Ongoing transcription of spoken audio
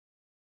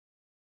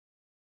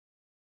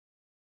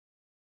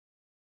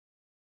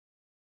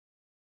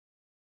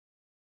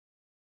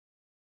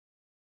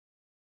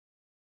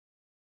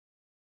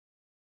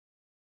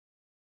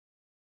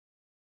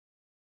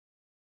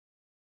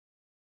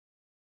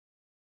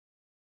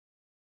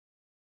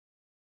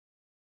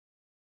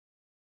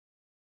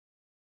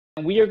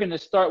And we are going to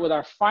start with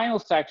our final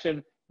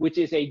section, which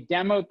is a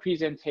demo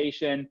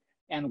presentation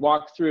and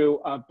walkthrough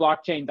of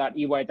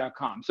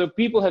blockchain.ey.com. So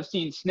people have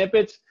seen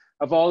snippets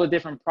of all the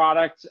different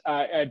products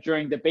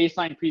during the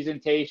baseline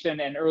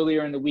presentation and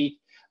earlier in the week.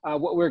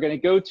 What we're going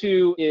to go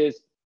to is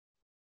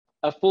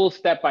a full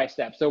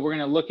step-by-step. So we're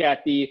going to look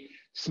at the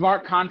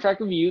smart contract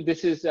review.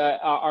 This is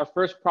our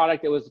first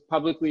product that was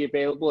publicly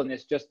available and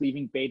is just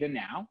leaving beta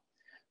now.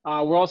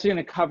 We're also going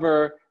to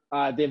cover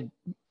the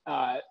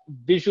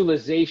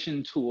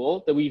visualization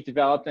tool that we've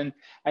developed. And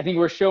I think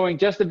we're showing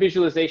just the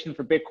visualization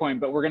for Bitcoin,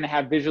 but we're going to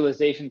have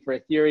visualization for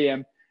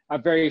Ethereum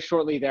very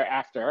shortly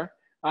thereafter.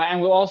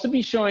 And we'll also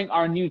be showing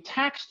our new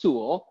tax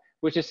tool,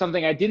 which is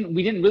something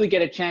we didn't really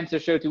get a chance to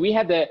show to. We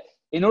had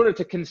in order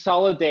to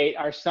consolidate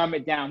our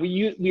summit down,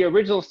 the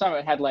original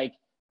summit had like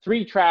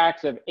 3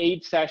 tracks of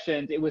 8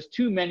 sessions. It was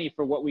too many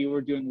for what we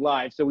were doing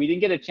live. So we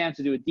didn't get a chance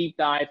to do a deep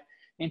dive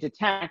into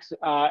tax.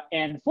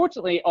 And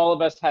fortunately, all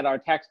of us had our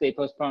tax day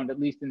postponed, at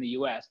least in the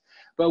US.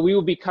 But we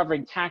will be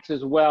covering tax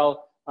as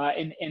well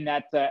in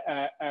that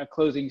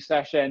closing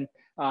session.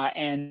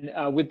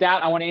 With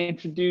that, I want to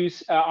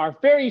introduce our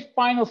very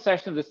final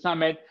session of the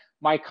summit,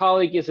 my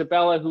colleague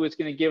Isabella, who is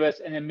going to give us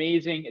an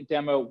amazing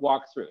demo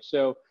walkthrough.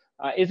 So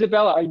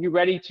Isabella, are you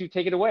ready to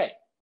take it away?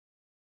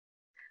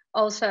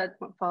 All set,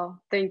 Paul.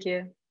 Thank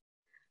you.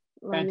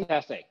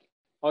 Fantastic.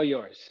 All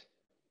yours.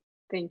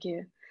 Thank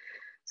you.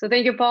 So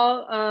thank you,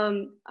 Paul.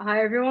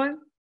 Hi, everyone.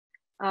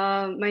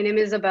 My name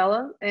is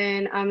Isabella,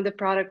 and I'm the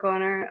product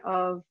owner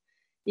of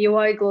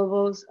EY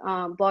Global's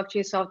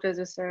blockchain software as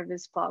a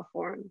service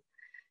platform.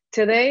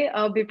 Today,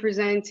 I'll be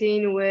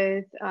presenting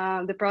with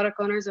the product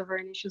owners of our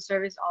initial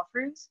service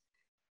offerings,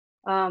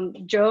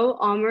 Joe,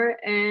 Omer,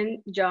 and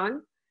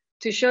John,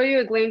 to show you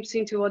a glimpse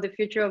into what the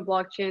future of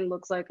blockchain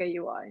looks like at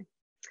UI.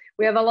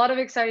 We have a lot of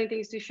exciting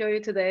things to show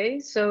you today.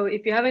 So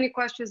if you have any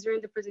questions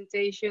during the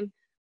presentation,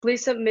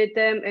 please submit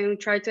them and we'll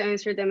try to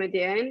answer them at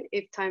the end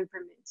if time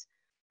permits.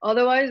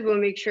 Otherwise, we'll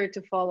make sure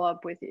to follow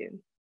up with you.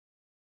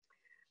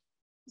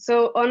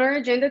 So on our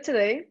agenda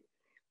today,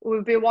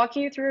 we'll be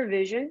walking you through our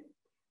vision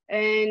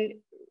and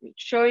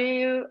showing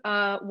you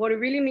what it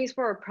really means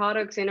for our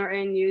products and our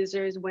end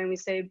users when we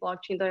say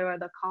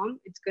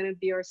blockchain.ey.com. It's going to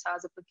be our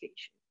SaaS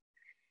application.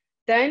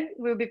 Then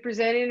we'll be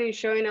presenting and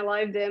showing a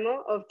live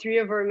demo of 3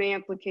 of our main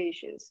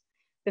applications.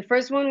 The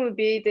first one will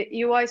be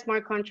the UI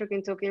Smart Contract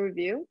and Token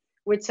Review,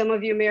 which some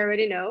of you may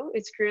already know.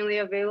 It's currently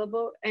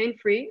available and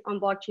free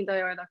on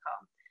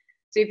blockchain.ey.com.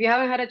 So if you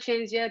haven't had a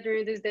chance yet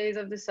during these days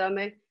of the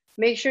summit,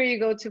 make sure you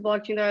go to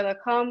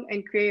blockchain.ey.com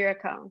and create your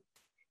account.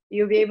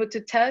 You'll be able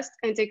to test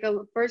and take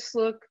a first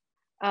look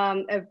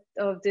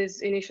of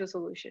this initial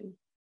solution.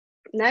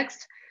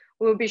 Next,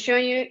 we'll be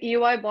showing you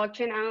UI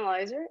Blockchain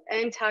Analyzer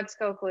and Tax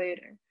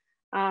Calculator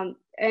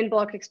and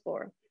Block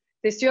Explorer.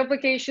 These 2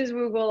 applications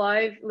will go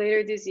live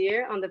later this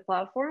year on the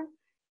platform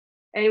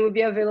and it will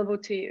be available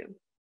to you.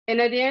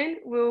 And at the end,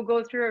 we will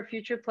go through our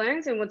future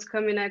plans and what's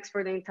coming next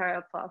for the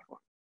entire platform.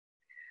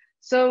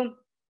 So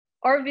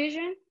our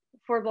vision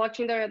for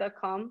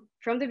blockchain.ey.com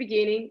from the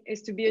beginning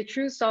is to be a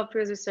true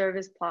software as a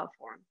service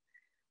platform.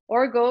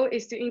 Our goal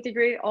is to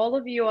integrate all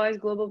of UI's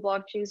global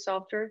blockchain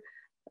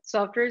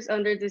softwares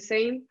under the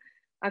same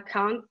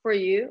account for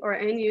you or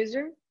end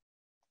user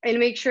and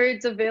make sure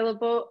it's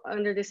available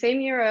under the same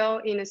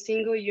URL in a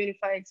single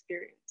unified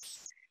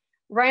experience.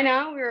 Right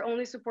now, we are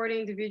only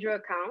supporting individual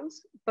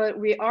accounts, but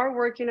we are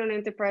working on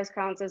enterprise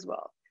accounts as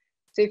well.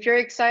 So if you're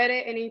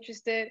excited and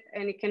interested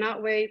and you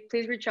cannot wait,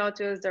 please reach out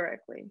to us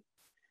directly.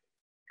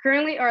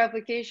 Currently, our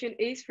application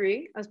is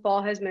free, as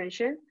Paul has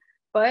mentioned,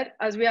 but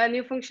as we add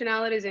new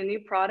functionalities and new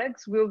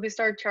products, we will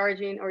start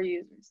charging our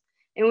users.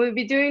 And we'll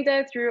be doing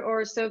that through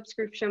our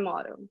subscription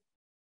model,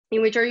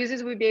 in which our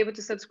users will be able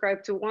to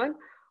subscribe to 1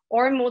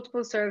 or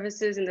multiple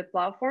services in the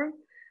platform,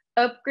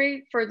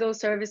 upgrade for those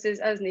services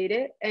as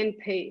needed, and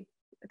pay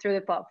through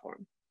the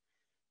platform.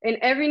 And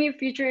every new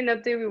feature and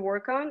update we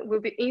work on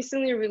will be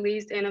instantly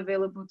released and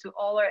available to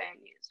all our end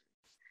users.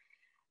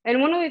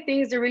 And one of the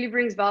things that really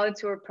brings value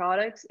to our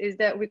products is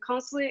that we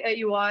constantly at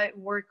UI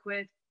work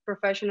with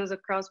professionals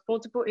across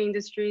multiple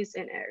industries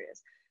and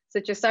areas,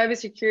 such as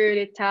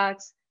cybersecurity,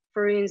 tax,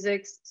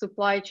 forensics,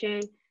 supply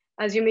chain,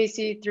 as you may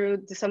see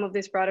through some of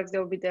these products that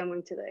we'll be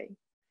demoing today,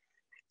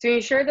 to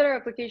ensure that our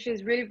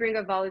applications really bring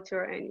a value to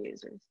our end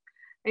users.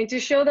 And to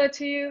show that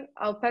to you,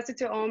 I'll pass it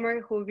to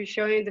Omer, who will be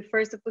showing the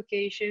first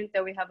application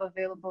that we have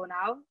available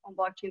now on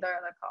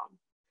blockchain.ey.com.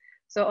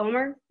 So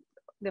Omer,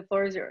 the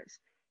floor is yours.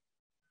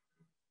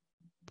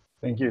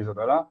 Thank you,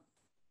 Isabella.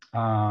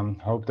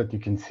 Hope that you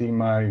can see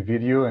my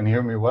video and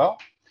hear me well.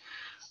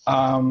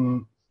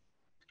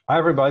 Hi,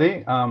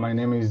 everybody. My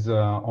name is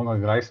Omer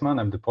Greisman.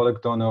 I'm the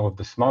product owner of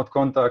the Smart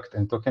Contract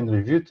and Token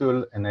Review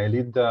tool, and I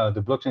lead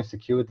the blockchain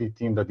security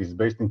team that is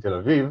based in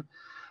Tel Aviv.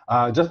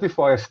 Just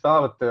before I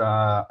start,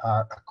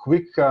 a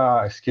quick,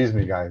 excuse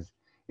me, guys.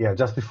 Yeah,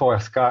 just before I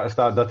start,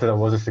 that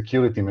was a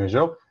security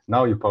measure.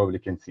 Now you probably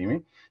can see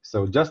me.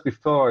 So just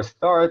before I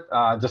start,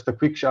 just a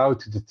quick shout out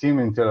to the team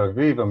in Tel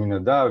Aviv,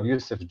 Aminadav,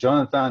 Yusuf,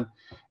 Jonathan,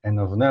 and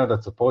Avner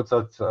that supports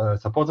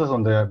us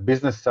on the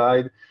business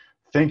side.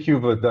 Thank you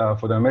for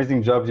the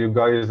amazing job you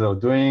guys are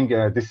doing.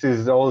 This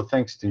is all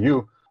thanks to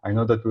you. I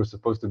know that we were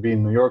supposed to be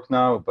in New York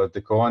now, but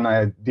the Corona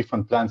had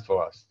different plans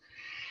for us.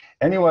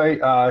 Anyway,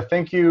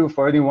 thank you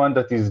for anyone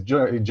that is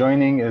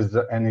joining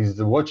and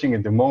is watching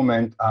at the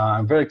moment.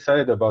 I'm very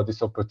excited about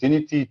this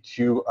opportunity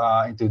to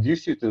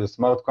introduce you to the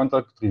Smart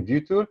Contract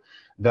Review tool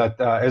that,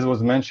 as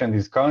was mentioned,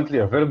 is currently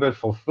available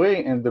for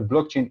free in the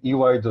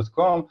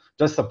blockchainey.com.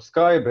 Just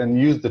subscribe and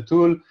use the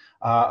tool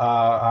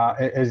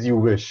as you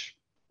wish.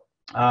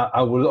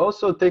 I will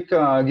also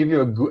give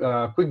you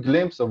a quick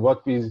glimpse of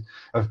what we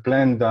have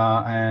planned to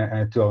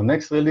our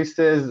next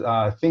releases.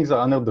 Things are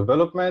under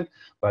development,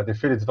 but I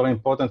feel it's very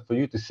important for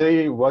you to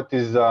say what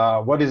is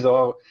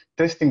our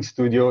testing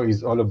studio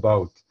is all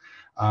about.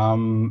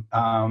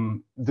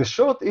 The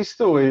short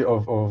history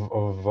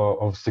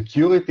of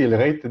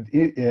security-related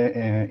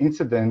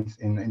incidents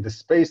in the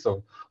space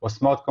of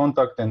smart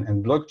contract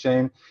and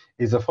blockchain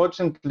is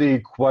unfortunately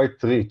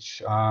quite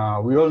rich.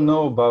 We all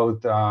know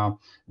about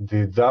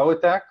the DAO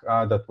attack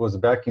that was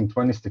back in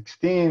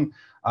 2016.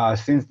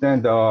 Since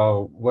then, there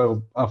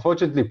were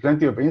unfortunately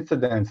plenty of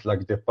incidents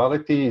like the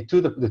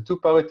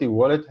two-party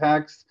wallet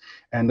hacks,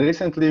 and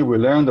recently we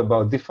learned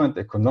about different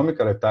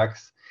economical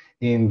attacks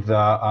in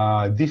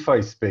the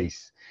DeFi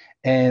space.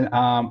 And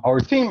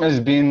our team has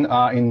been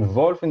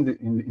involved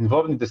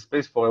in the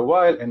space for a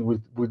while, and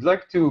we'd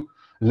like to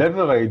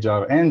leverage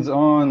our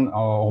hands-on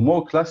or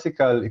more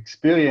classical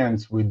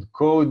experience with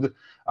code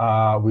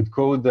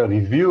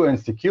review and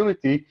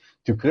security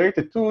to create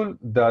a tool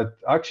that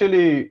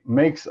actually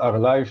makes our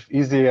life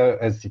easier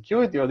as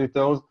security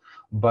auditors,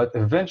 but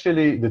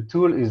eventually the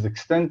tool is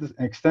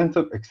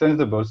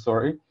extensible,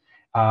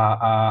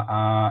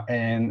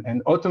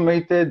 and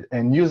automated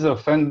and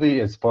user-friendly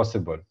as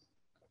possible.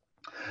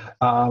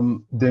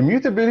 The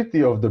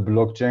immutability of the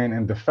blockchain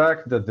and the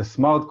fact that the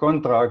smart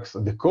contracts,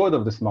 the code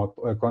of the smart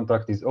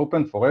contract is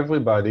open for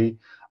everybody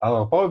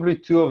are probably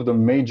two of the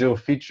major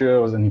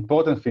features and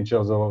important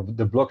features of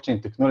the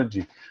blockchain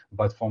technology.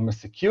 But from a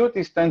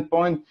security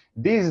standpoint,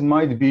 these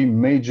might be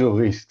major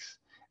risks.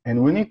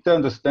 And we need to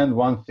understand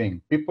one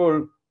thing.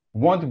 People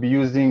won't be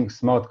using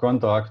smart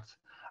contracts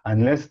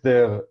unless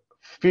they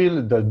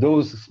feel that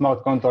those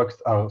smart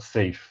contracts are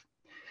safe.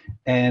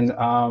 And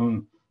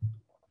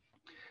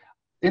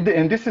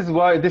this is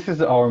why this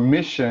is our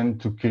mission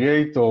to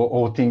create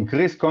or to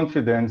increase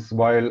confidence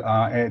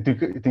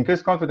to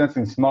increase confidence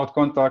in smart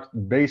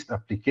contract-based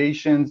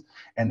applications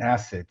and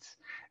assets.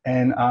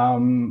 And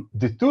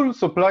the tool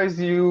supplies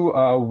you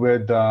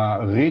with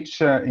a rich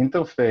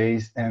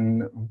interface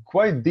and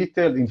quite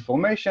detailed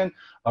information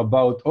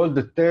about all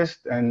the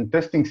tests and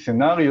testing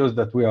scenarios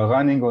that we are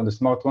running on the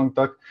smart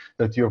contract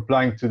that you're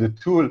applying to the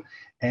tool.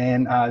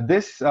 And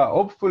this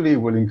hopefully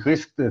will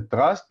increase the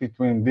trust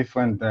between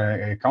different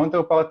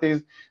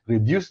counterparties,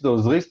 reduce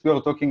those risks we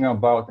are talking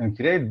about, and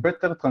create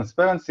better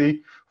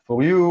transparency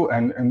for you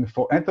and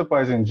for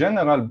enterprise in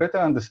general, better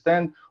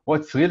understand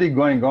what's really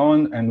going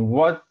on and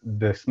what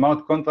the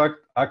smart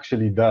contract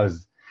actually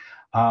does.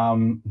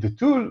 The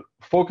tool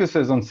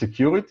focuses on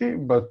security,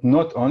 but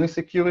not only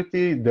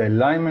security. The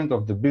alignment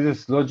of the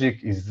business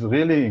logic is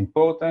really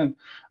important.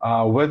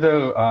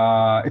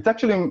 It's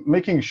actually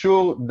making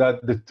sure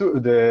that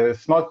the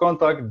smart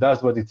contract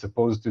does what it's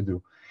supposed to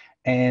do.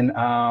 And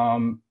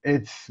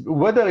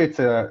whether it's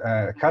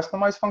a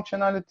customized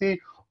functionality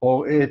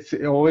or is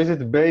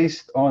it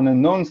based on a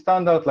known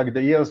standard like the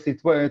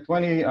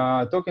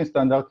ERC20 token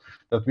standard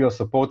that we are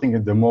supporting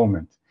at the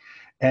moment.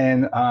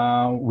 And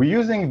we're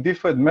using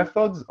different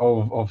methods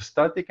of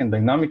static and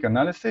dynamic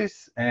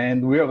analysis,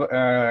 and we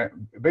are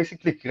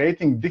basically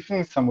creating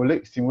different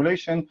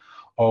simulation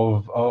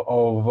of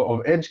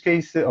edge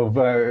cases,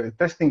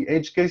 testing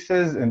edge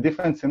cases and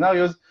different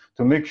scenarios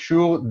to make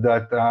sure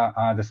that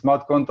the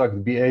smart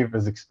contract behave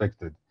as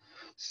expected.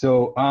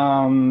 So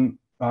I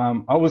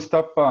will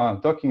stop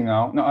talking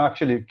now. No,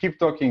 actually, keep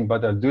talking,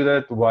 but I'll do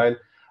that while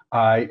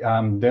I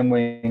am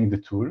demoing the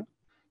tool.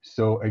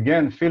 So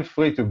again, feel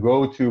free to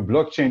go to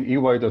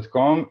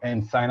blockchainey.com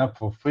and sign up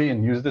for free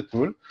and use the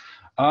tool.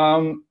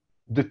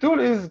 The tool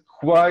is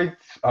quite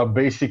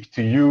basic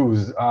to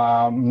use.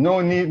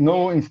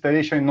 No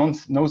installation,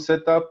 no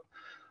setup,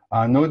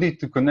 no need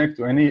to connect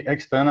to any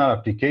external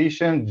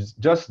application.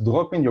 Just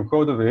drop in your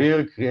code over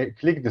here,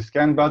 click the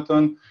scan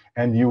button,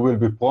 and you will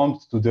be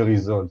prompted to the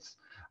results.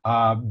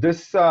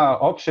 This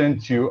option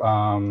to,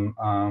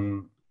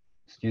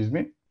 excuse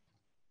me.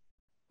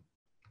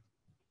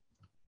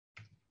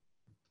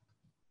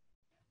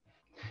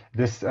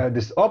 This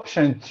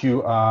option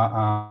to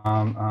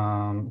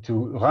run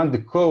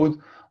the code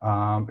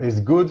is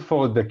good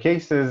for the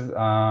cases.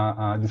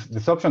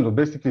 This option of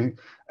basically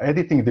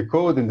editing the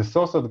code in the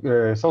source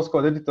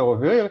code editor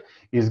over here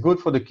is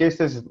good for the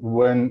cases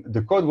when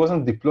the code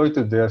wasn't deployed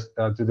to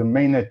the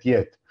mainnet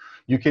yet.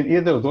 You can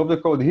either drop the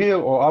code here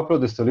or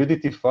upload the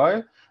Solidity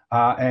file.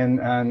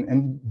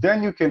 And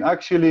then you can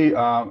actually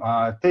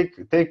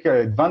take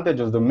advantage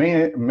of the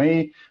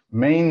main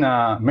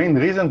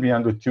reason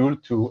behind the tool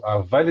to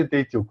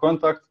validate your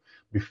contracts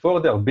before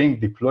they're being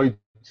deployed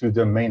to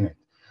the mainnet.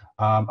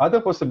 Other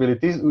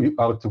possibilities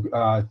are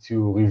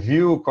to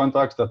review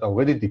contracts that are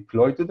already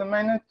deployed to the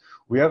mainnet.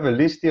 We have a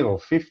list here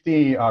of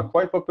 50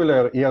 quite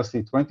popular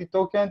ERC20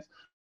 tokens.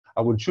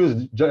 I would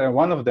choose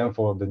one of them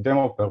for the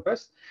demo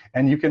purpose.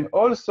 And you can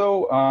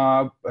also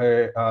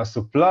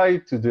supply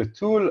to the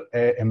tool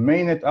a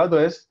mainnet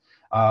address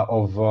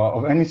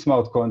of any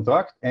smart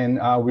contract. And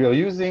we are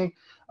using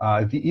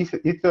the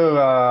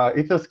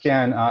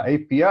Etherscan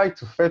API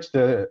to fetch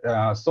the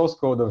source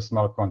code of a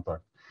smart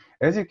contract.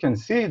 As you can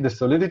see, the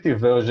Solidity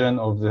version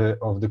of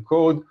the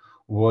code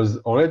was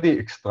already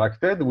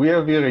extracted. We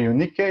have here a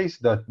unique case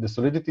that the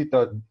Solidity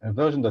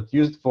version that's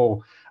used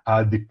for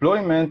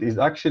deployment is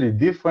actually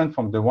different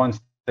from the one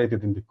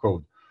stated in the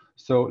code.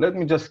 So let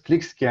me just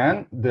click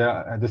scan.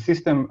 The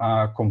system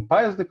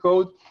compiles the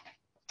code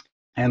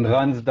and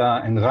runs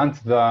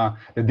the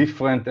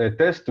different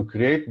tests to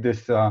create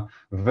this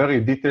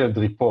very detailed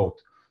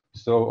report.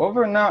 So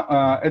over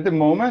now, at the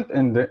moment,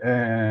 and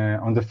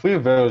on the free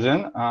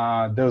version,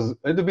 there's a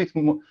little bit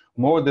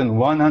more than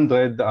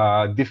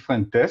 100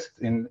 different tests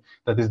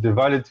that is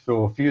divided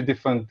for a few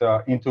different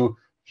into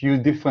few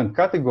different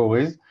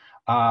categories.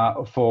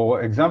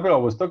 For example, I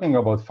was talking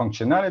about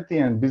functionality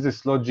and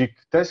business logic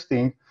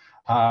testing.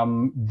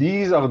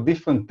 These are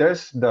different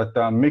tests that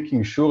are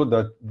making sure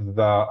that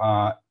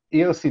the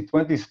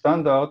ERC20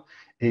 standard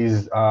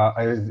is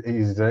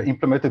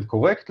implemented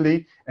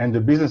correctly and the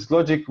business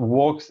logic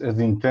works as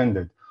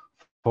intended.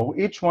 For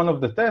each one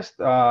of the tests,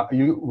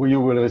 you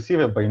will receive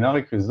a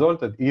binary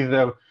result that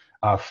either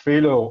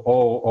fail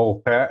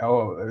or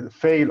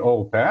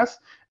pass.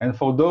 And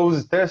for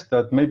those tests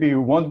that maybe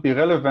won't be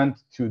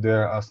relevant to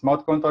the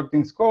smart contract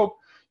in scope,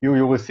 you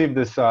will receive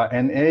this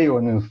NA or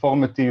an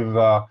informative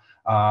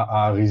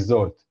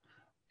result.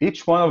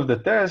 Each one of the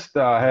tests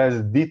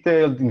has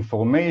detailed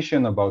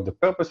information about the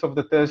purpose of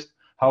the test,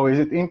 how is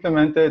it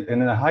implemented,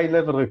 and a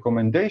high-level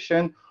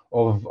recommendation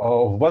of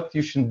what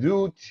you should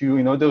do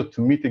in order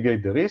to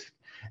mitigate the risk.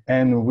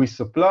 And we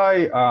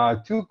supply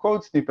 2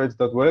 code snippets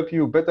that will help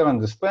you better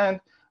understand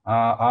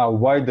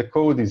why the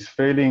code is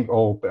failing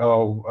or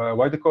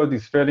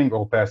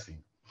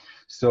passing.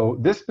 So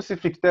this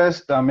specific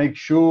test makes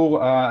sure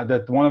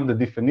that one of the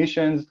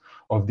definitions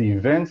of the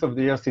events of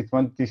the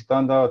ERC20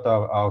 standard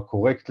are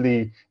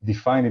correctly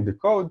defined in the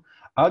code.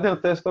 Other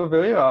tests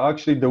over here are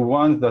actually the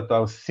ones that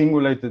are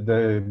simulated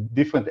the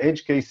different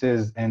edge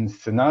cases and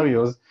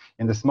scenarios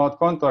in the smart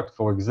contract.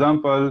 For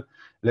example,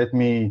 let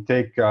me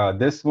take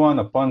this one.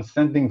 Upon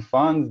sending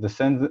funds, the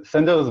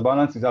sender's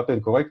balance is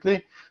updated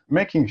correctly,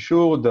 making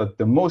sure that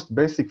the most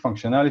basic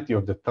functionality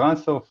of the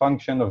transfer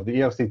function of the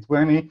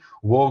ERC20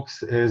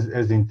 works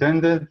as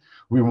intended.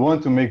 We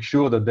want to make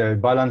sure that the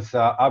balance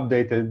are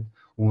updated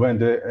when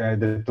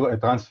the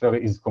transfer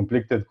is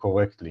completed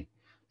correctly.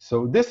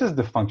 So this is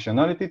the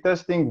functionality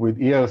testing with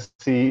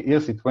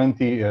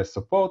ERC20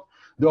 support.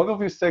 The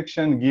overview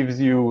section gives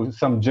you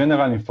some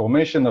general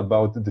information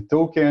about the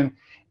token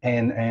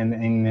and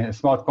in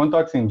smart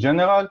contracts in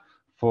general.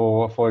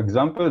 For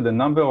example, the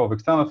number of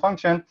external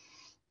functions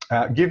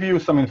give you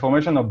some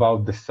information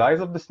about the size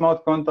of the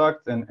smart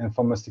contract. And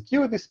from a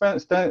security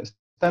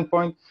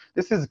standpoint,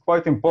 this is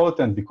quite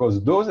important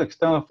because those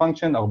external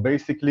functions are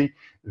basically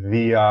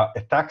the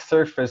attack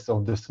surface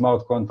of the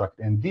smart contract.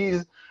 And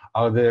these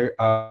are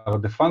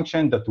the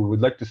function that we would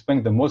like to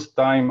spend the most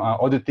time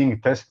auditing,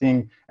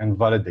 testing, and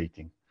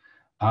validating.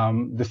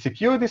 The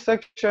security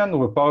section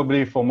will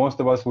probably, for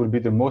most of us, will be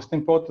the most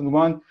important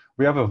one.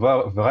 We have a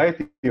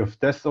variety of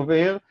tests over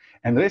here.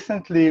 And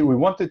recently, we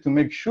wanted to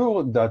make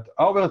sure that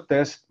our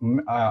tests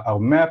are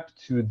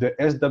mapped to the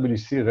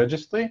SWC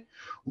registry.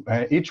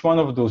 Each one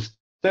of those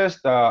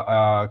tests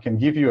can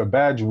give you a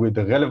badge with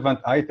the relevant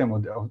item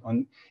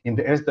in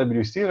the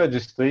SWC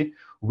registry,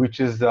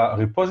 which is a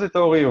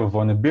repository of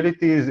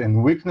vulnerabilities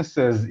and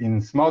weaknesses in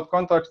smart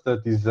contracts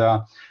that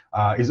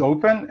is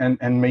open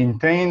and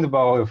maintained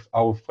by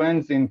our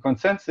friends in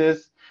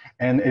consensus.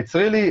 And it's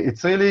really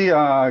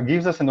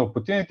gives us an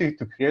opportunity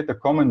to create a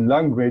common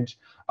language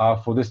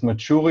for this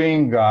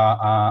maturing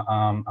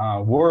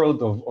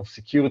world of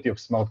security of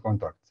smart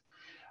contracts.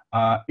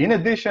 In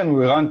addition,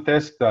 we run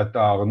tests that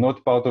are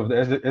not part of the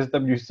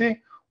SWC.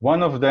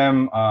 One of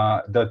them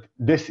that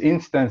this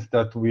instance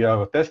that we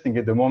are testing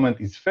at the moment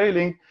is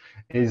failing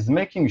is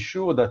making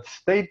sure that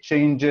state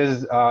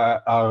changes are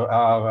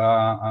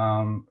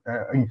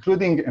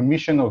including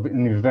emission of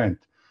an event.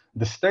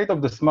 The state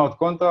of the smart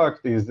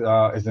contract is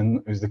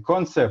a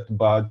concept,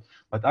 but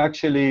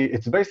actually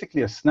it's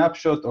basically a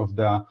snapshot of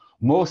the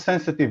most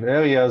sensitive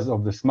areas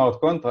of the smart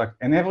contract.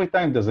 And every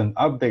time there's an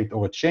update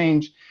or a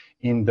change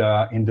in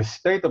the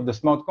state of the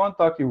smart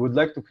contract, you would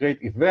like to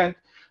create event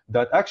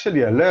that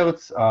actually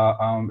alerts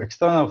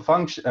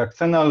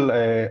external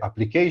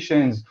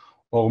applications,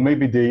 or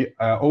maybe the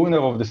owner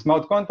of the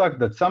smart contract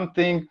that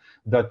something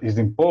that is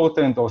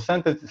important or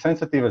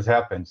sensitive has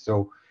happened.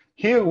 So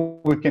here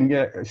we can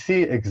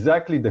see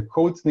exactly the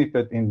code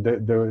snippet in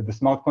the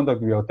smart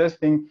contract we are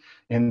testing.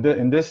 In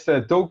this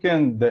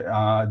token, the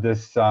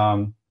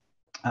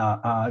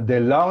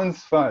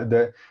allowance,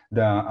 the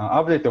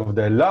update of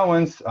the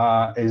allowance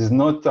is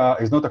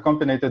not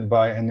accompanied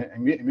by an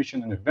emission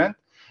event,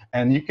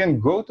 and you can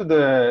go to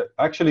the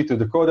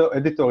code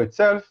editor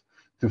itself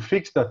to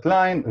fix that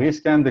line,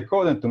 rescan the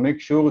code, and to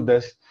make sure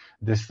this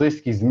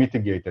risk is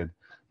mitigated.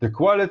 The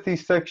quality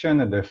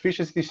section and the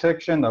efficiency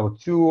section are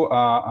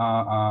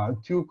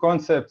two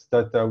concepts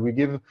that we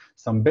give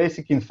some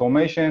basic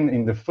information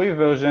in the free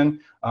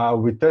version.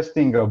 We're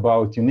testing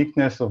about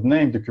uniqueness of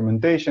name,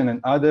 documentation, and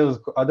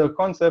other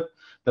concepts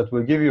that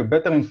will give you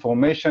better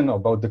information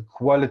about the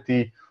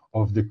quality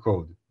of the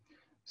code.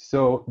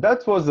 So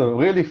that was a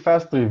really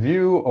fast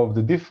review of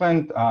the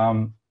different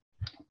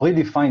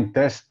predefined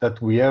tests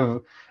that we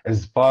have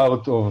as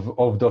part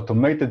of the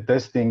automated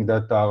testing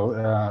that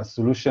our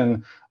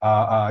solution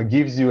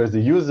gives you as a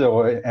user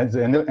or as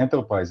an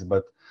enterprise.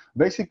 But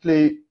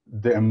basically,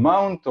 the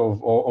amount of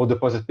or the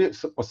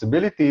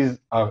possibilities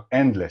are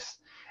endless.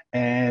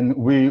 And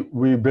we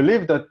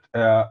believe that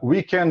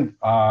we can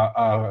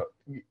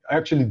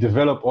actually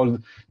develop all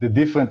the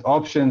different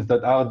options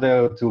that are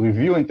there to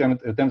review in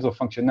terms of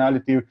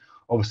functionality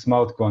of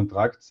smart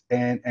contracts,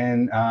 and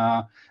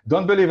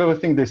don't believe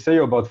everything they say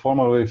about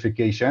formal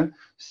verification.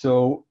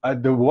 So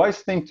the wise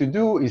thing to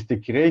do is to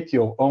create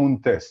your own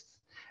tests.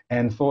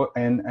 And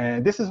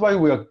this is why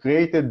we have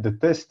created the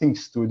testing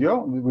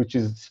studio, which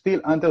is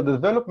still under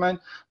development,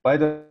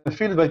 but I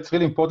feel that it's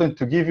really important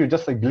to give you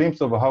just a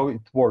glimpse of how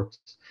it works.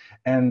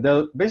 And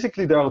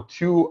basically there are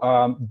two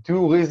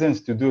reasons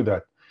to do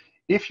that.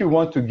 If you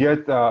want to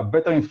get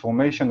better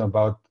information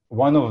about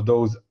one of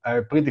those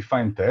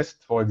predefined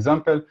tests, for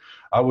example,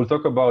 I will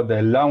talk about the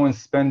allowance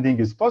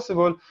spending is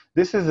possible.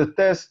 This is a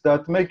test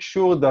that makes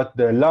sure that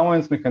the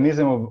allowance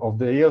mechanism of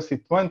the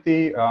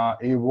ERC20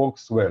 it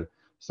works well.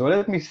 So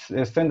let me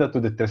send that to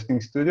the testing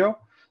studio.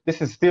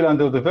 This is still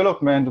under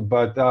development,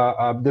 but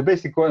the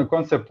basic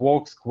concept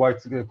works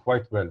quite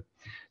well.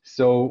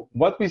 So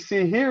what we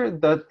see here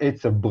that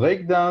it's a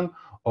breakdown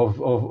of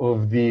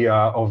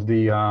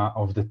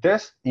the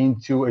test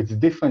into its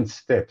different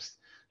steps.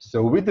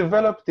 So we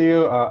developed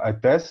here a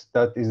test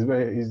that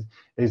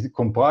is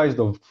comprised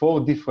of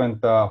four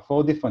different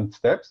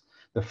steps.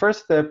 The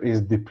first step is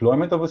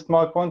deployment of a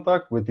smart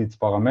contract with its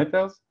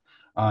parameters.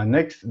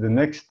 The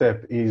next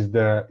step is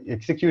the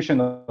execution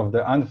of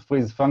the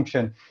unfreeze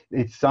function.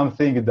 It's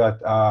something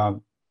that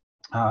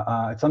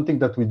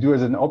we do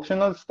as an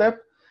optional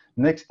step.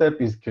 Next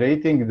step is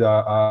creating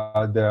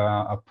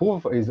the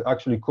approve, is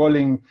actually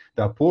calling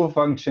the approve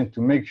function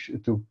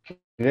to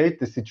create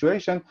the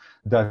situation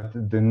that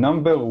the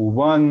number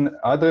one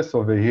address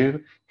over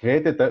here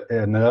created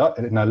an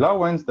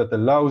allowance that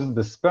allows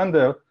the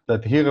spender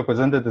that here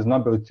represented as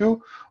number 2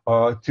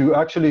 to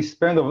actually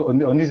spend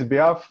on his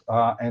behalf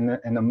an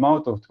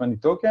amount of 20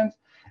 tokens.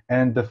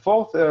 And the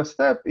fourth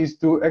step is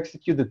to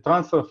execute the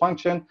transfer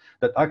function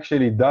that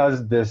actually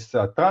does this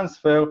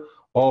transfer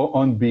or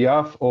on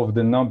behalf of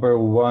the number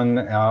one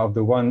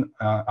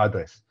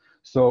address.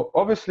 So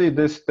obviously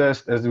this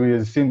test, as we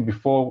have seen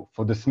before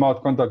for the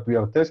smart contract we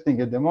are testing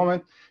at the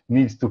moment,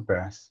 needs to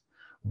pass.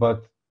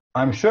 But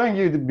I'm showing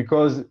you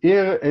because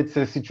here it's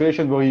a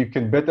situation where you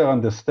can better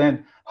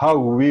understand how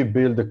we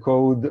build the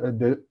code,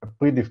 the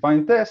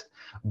predefined test.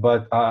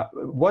 But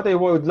what I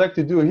would like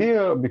to do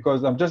here,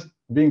 because I'm just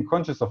being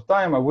conscious of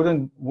time, I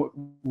wouldn't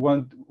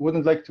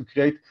like to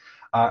create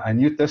a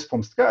new test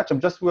from scratch. I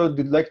just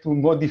would like to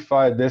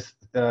modify this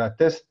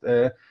test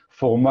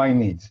for my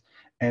needs.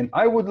 And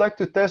I would like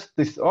to test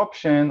this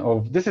option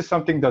of, this is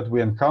something that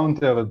we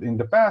encountered in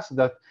the past,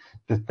 that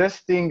the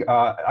testing,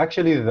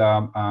 actually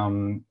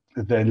the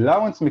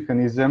allowance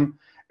mechanism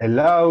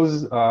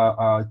allows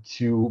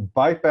to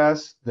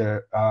bypass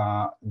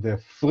the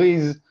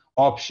freeze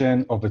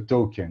option of a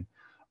token.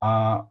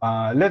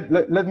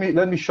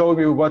 Let me show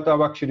you what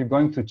I'm actually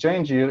going to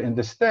change here in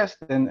this test,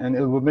 and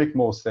it will make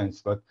more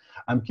sense. But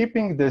I'm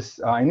keeping this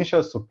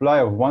initial supply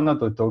of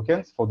 100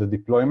 tokens for the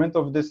deployment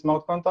of this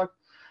smart contract.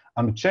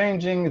 I'm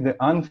changing the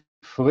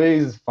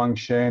unfreeze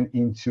function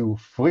into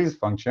freeze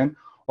function.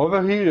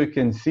 Over here, you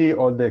can see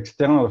all the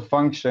external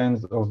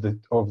functions of the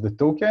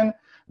token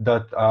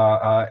that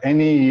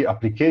any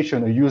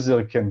application or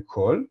user can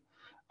call.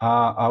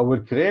 I will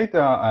create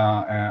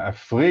a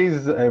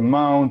freeze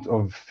amount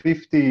of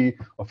 50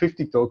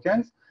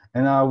 tokens,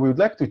 and I would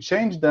like to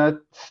change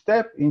that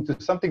step into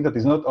something that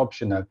is not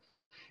optional.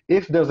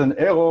 If there's an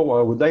error,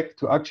 I would like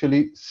to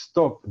actually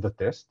stop the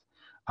test.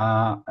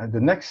 The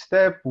next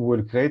step,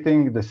 we're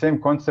creating the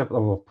same concept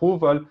of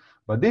approval,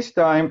 but this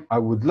time I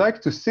would like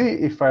to see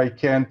if I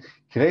can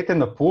create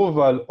an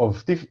approval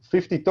of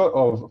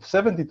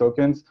 70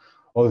 tokens,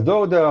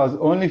 although there are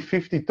only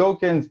 50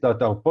 tokens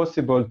that are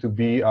possible to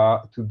be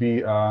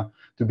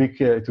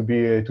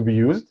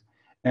used.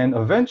 And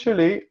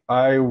eventually,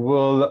 I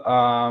will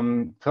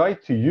try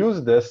to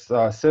use this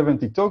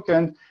 70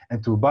 token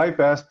and to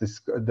bypass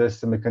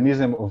this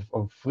mechanism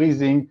of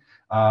freezing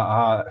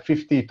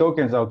 50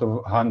 tokens out of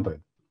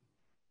 100.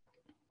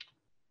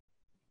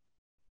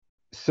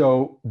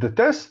 So the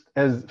test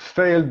has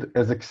failed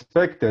as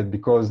expected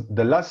because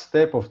the last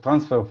step of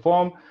transfer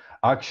form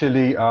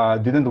actually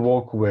didn't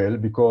work well,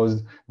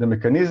 because the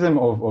mechanism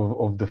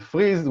of the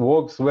freeze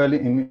works well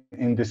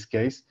in this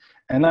case.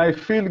 And I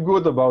feel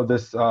good about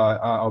this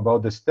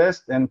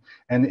test, and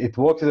it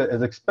works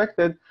as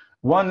expected.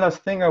 One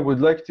last thing I would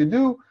like to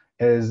do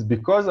is,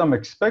 because I'm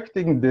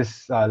expecting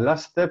this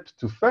last step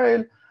to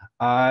fail,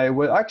 I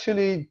will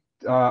actually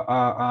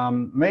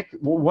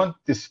want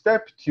this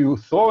step to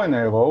throw an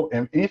arrow,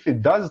 and if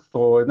it does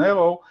throw an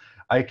arrow,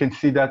 I can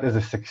see that as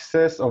a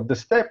success of the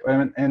step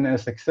and a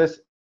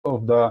success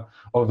of the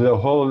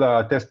whole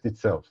test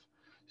itself.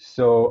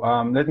 So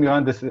let me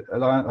run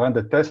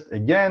the test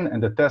again,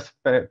 and the test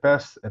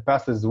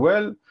passes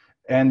well,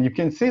 and you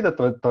can see that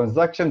the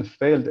transaction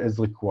failed as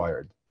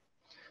required.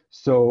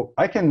 So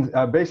I can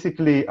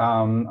basically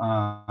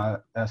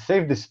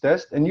save this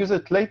test and use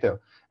it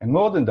later. And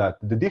more than that,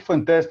 the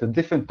different tests, the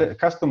different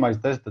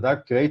customized tests that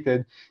I've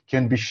created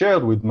can be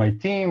shared with my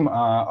team,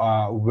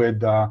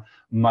 with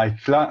my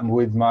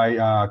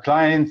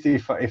clients,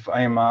 if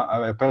I am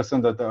a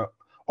person that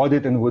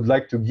audit and would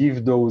like to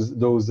give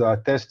those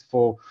tests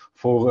for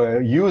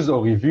use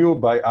or review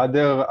by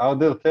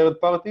other third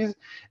parties.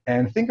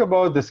 And think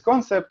about this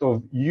concept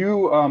of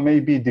you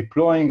maybe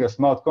deploying a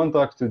smart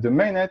contract to the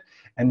mainnet,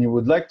 and you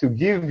would like to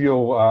give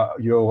your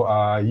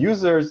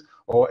users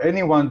or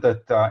anyone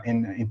that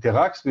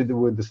interacts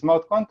with the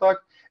smart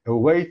contract a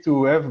way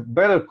to have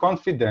better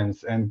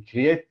confidence and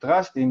create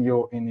trust in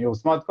your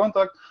smart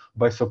contract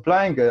by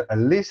supplying a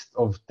list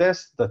of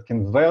tests that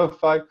can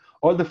verify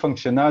all the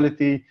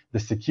functionality, the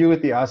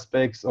security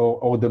aspects,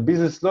 or the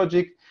business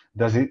logic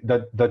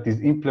that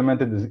is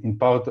implemented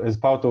as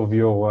part of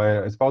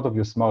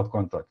your smart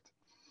contract.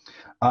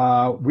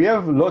 We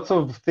have lots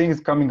of things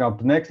coming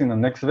up next in the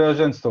next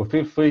version, so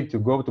feel free to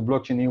go to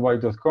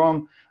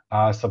blockchainey.com,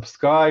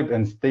 subscribe,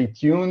 and stay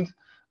tuned.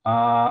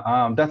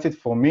 That's it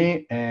for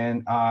me,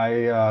 and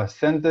I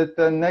send it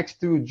next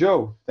to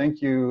Joe.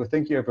 Thank you,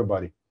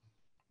 everybody.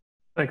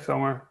 Thanks,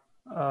 Omer.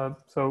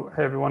 So,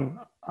 hey everyone,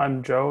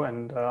 I'm Joe,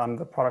 and I'm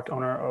the product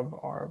owner of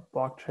our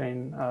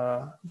blockchain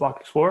Block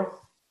Explorer.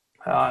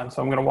 And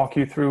so I'm going to walk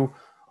you through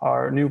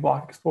our new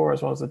Block Explorer,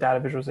 as well as the data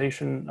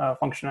visualization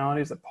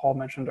functionalities that Paul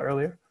mentioned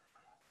earlier.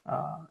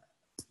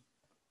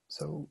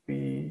 So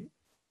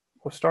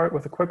we'll start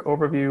with a quick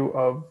overview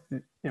of the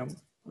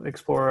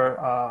Explorer.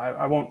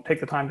 I won't take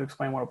the time to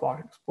explain what a Block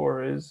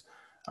Explorer is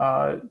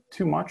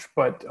too much,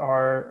 but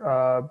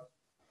our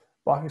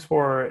Block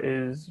Explorer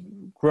is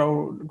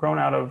grown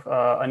out of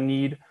a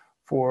need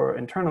for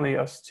internally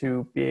us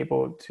to be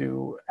able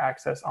to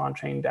access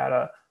on-chain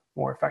data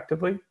more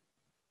effectively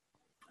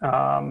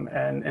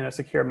and in a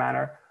secure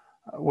manner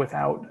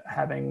without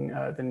having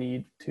the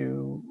need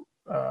to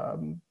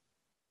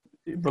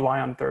rely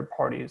on third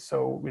parties.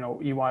 So,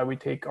 EY, we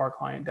take our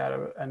client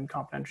data and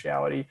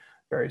confidentiality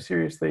very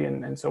seriously,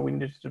 and so we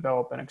needed to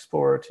develop an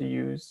Explorer to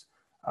use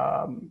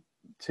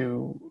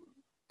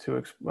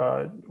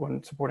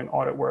when supporting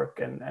audit work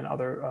and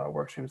other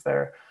work streams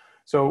there.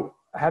 So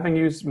having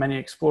used many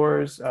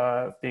Explorers,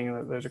 being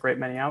that there's a great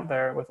many out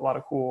there with a lot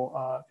of cool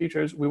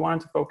features, we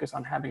wanted to focus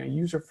on having a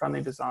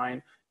user-friendly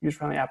design,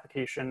 user-friendly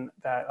application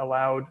that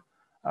allowed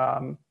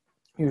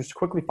users to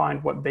quickly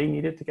find what they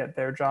needed to get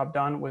their job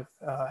done, with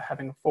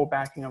having a full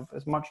backing of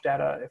as much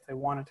data if they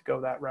wanted to go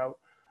that route,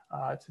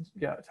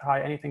 to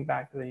tie anything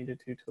back that they needed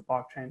to the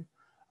blockchain.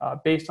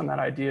 Based on that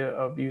idea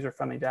of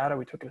user-friendly data,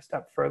 we took it a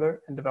step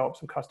further and developed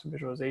some custom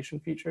visualization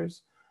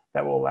features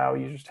that will allow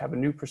users to have a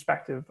new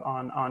perspective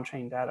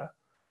on-chain data.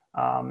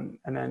 And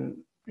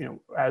then,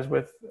 as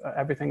with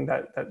everything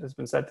that has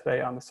been said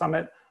today on the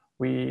summit,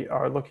 we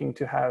are looking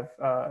to have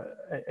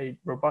a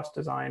robust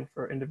design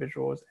for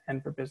individuals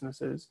and for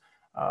businesses,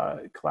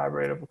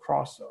 collaborative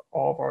across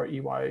all of our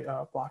EY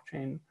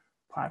blockchain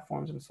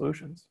platforms and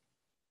solutions.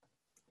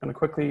 I'm going to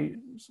quickly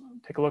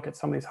take a look at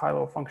some of these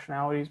high-level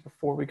functionalities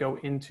before we go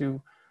into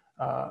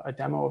a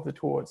demo of the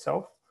tool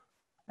itself.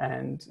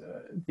 And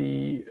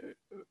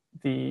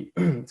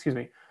excuse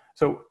me.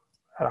 So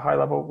at a high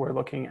level, we're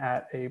looking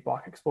at a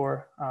Block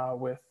Explorer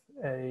with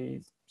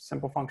a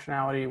simple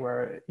functionality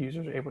where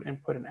users are able to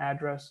input an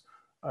address,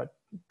 a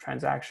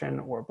transaction,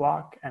 or a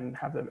block, and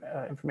have the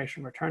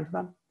information returned to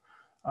them.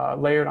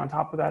 Layered on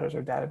top of that is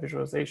our data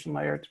visualization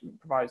layer to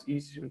provide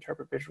easy to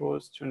interpret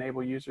visuals to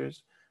enable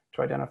users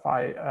to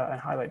identify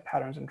and highlight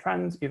patterns and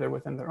trends, either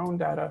within their own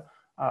data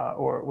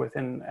or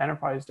within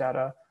enterprise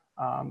data,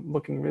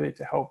 looking really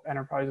to help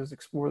enterprises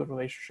explore the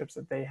relationships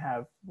that they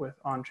have with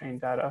on-chain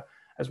data,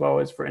 as well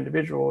as for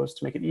individuals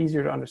to make it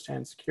easier to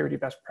understand security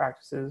best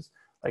practices,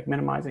 like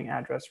minimizing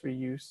address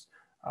reuse.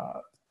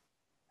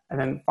 And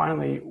then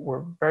finally,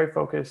 we're very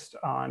focused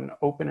on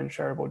open and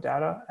shareable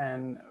data,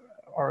 and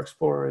our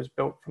Explorer is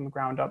built from the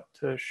ground up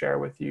to share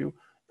with you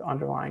the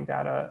underlying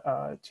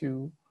data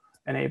to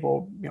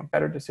enable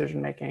better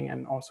decision making,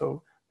 and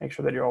also make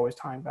sure that you're always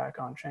tying back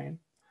on chain.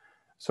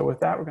 So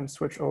with that, we're going to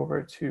switch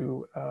over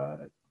to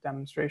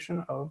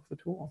demonstration of the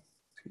tool.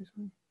 Excuse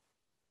me.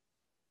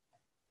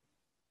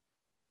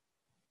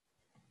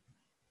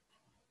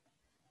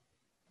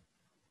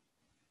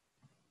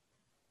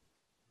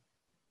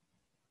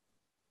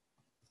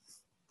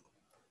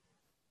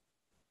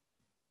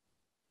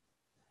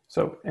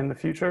 So in the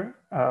future,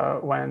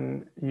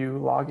 when you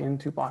log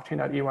into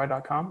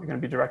blockchain.ey.com, you're going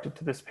to be directed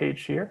to this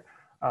page here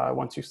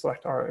once you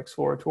select our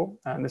Explorer tool.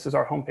 And this is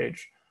our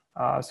homepage.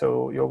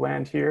 So you'll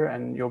land here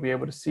and you'll be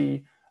able to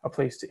see a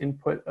place to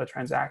input a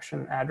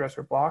transaction address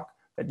or block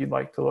that you'd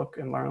like to look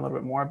and learn a little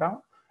bit more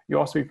about. You'll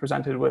also be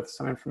presented with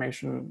some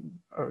information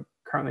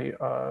currently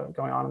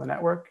going on in the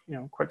network,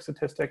 quick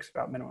statistics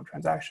about minimum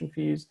transaction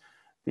fees,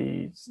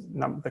 the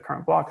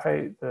current block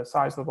height, the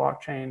size of the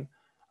blockchain,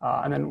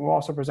 and then we'll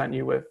also present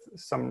you with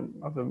some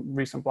of the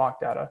recent block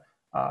data.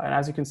 And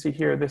as you can see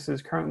here, this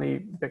is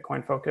currently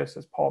Bitcoin focused.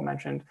 As Paul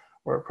mentioned,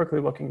 we're quickly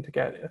looking to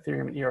get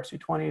Ethereum and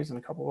ERC20s and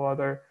a couple of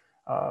other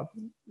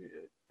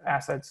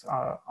assets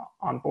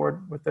on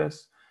board with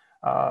this.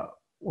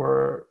 We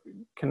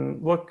can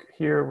look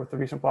here with the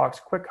recent blocks,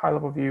 quick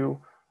high-level view,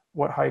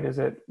 what height is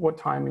it, what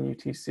time in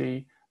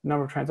UTC,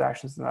 number of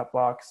transactions in that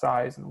block,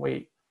 size and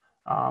weight.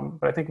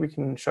 But I think we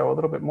can show a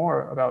little bit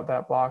more about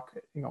that block,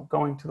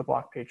 going to the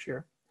block page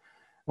here.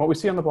 What we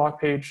see on the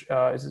block page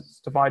is it's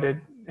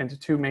divided into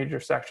two major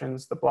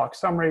sections, the block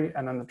summary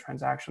and then the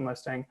transaction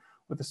listing,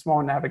 with a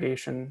small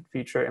navigation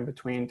feature in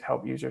between to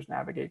help users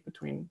navigate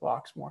between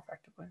blocks more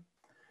effectively.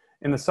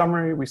 In the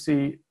summary, we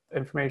see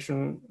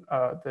information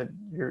that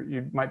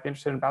you might be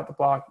interested in about the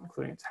block,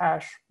 including its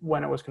hash,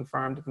 when it was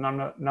confirmed,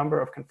 the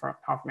number of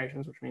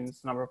confirmations, which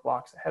means the number of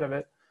blocks ahead of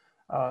it,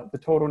 the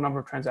total number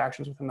of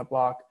transactions within the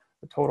block,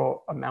 the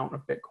total amount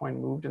of Bitcoin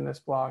moved in this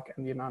block,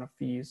 and the amount of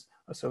fees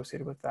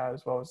associated with that,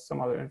 as well as some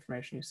other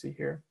information you see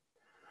here.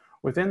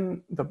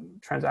 Within the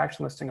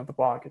transaction listing of the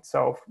block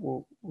itself,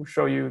 we'll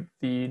show you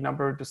the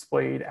number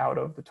displayed out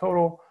of the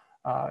total.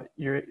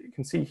 You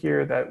can see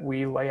here that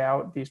we lay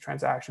out these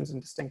transactions in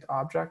distinct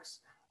objects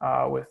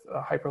with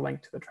a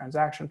hyperlink to the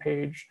transaction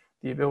page,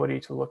 the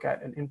ability to look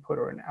at an input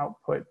or an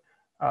output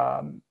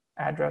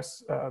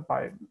address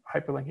by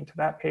hyperlinking to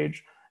that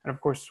page. And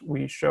of course,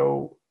 we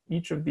show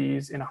each of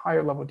these in a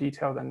higher level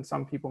detail than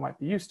some people might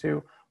be used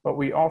to, but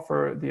we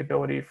offer the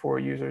ability for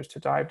users to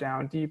dive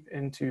down deep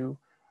into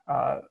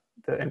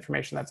the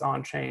information that's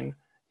on chain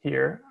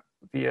here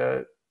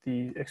via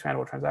the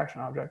expandable transaction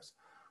objects.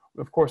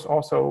 Of course,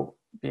 also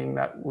being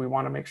that we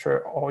want to make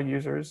sure all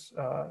users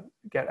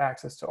get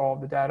access to all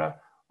of the data,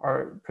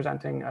 are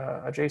presenting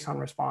a JSON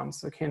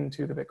response akin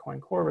to the Bitcoin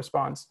Core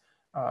response,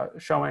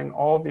 showing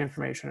all of the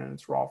information in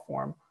its raw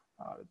form.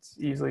 It's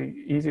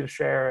easy to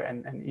share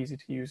and easy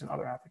to use in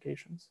other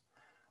applications.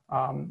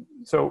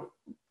 So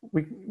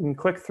we can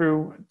click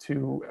through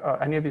to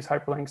any of these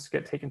hyperlinks,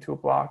 get taken to a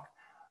block,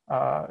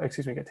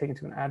 get taken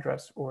to an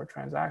address or a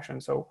transaction.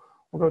 So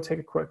we'll go take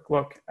a quick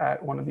look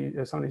at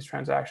some of these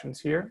transactions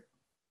here.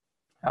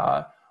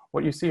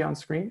 What you see on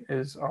screen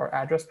is our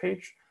address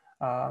page.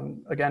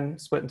 Again,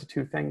 split into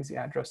two things, the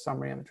address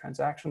summary and the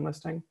transaction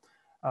listing.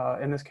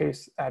 In this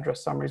case,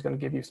 address summary is going to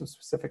give you some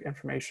specific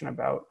information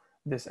about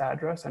this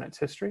address and its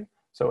history.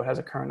 So it has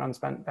a current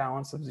unspent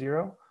balance of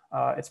 0.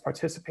 It's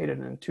participated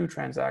in 2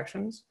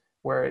 transactions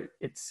where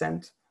it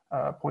sent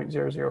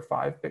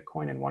 0.005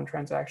 Bitcoin in one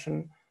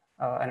transaction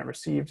and it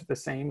received the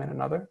same in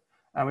another.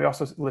 And we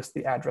also list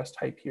the address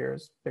type here,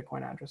 as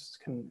Bitcoin addresses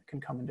can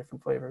come in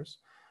different flavors.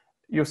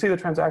 You'll see the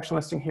transaction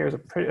listing here is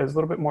a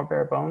little bit more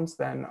bare bones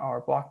than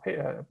our block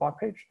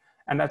page.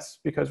 And that's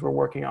because we're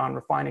working on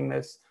refining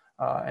this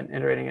and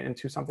iterating it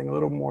into something a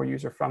little more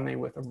user-friendly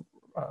with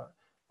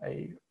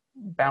a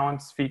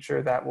balance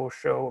feature that will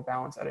show a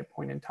balance at a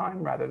point in time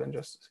rather than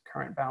just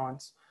current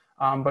balance.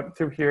 But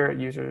through here,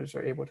 users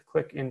are able to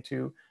click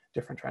into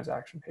different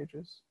transaction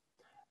pages.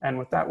 And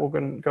with that, we're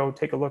going to go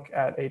take a look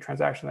at a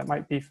transaction that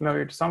might be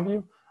familiar to some of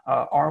you.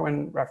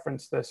 Arwen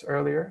referenced this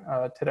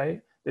earlier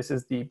today. This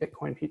is the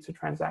Bitcoin pizza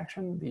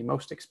transaction, the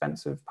most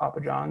expensive Papa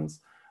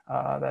John's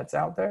that's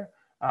out there.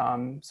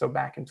 So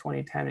back in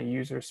 2010, a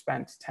user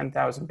spent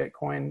 10,000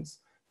 Bitcoins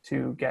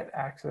to get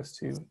access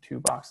to 2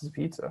 boxes of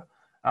pizza.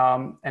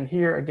 And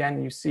here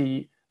again, you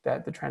see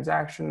that the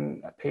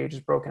transaction page is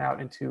broken out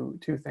into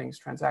 2 things,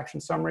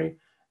 transaction summary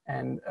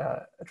and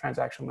a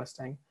transaction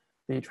listing.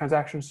 The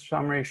transaction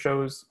summary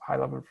shows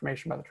high-level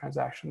information about the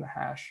transaction, the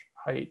hash,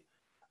 height,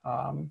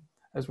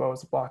 as well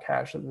as the block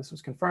hash that this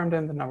was confirmed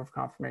in, the number of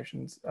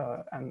confirmations,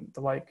 and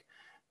the like.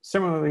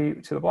 Similarly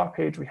to the block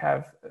page, we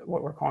have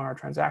what we're calling our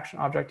transaction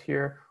object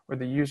here, where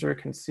the user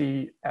can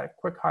see at a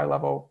quick high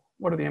level,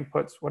 what are the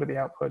inputs, what are the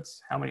outputs,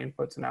 how many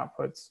inputs and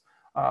outputs.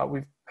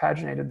 We've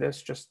paginated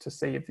this just to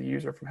save the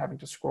user from having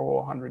to scroll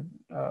 100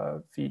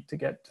 feet to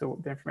get to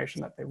the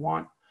information that they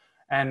want.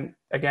 And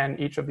again,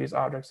 each of these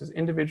objects is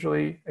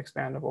individually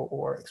expandable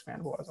or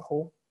expandable as a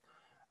whole.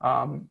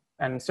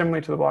 And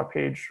similarly to the block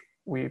page,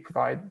 we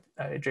provide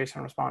a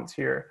JSON response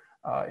here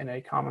in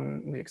a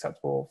commonly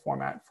acceptable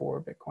format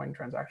for Bitcoin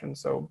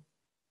transactions. So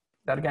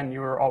that again,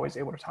 you are always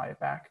able to tie it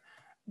back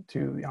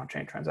to the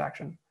on-chain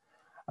transaction.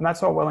 And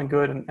that's all well and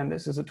good. And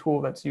this is a tool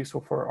that's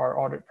useful for our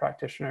audit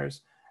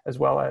practitioners as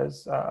well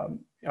as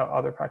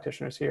other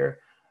practitioners here.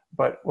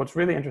 But what's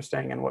really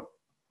interesting and what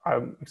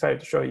I'm excited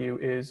to show you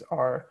is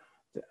our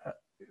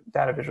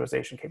data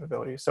visualization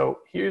capabilities. So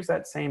here's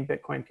that same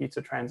Bitcoin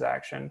pizza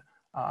transaction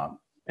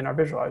in our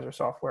visualizer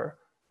software.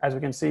 As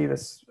we can see,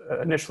 this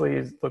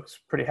initially looks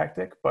pretty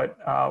hectic, but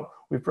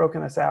we've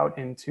broken this out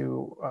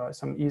into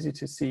some easy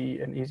to see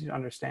and easy to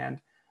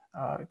understand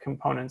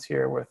components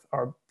here with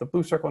the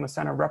blue circle in the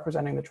center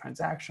representing the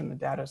transaction, the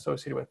data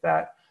associated with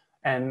that,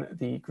 and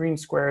the green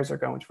squares are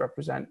going to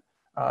represent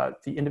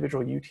the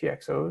individual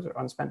UTXOs or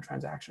unspent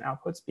transaction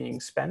outputs being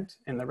spent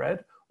in the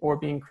red or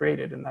being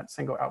created in that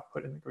single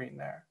output in the green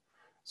there.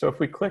 So if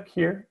we click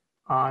here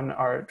on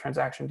our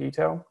transaction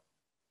detail,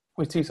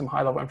 we see some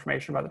high-level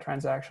information about the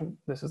transaction.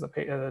 This is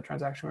the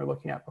transaction we were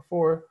looking at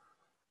before,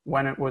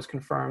 when it was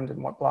confirmed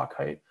and what block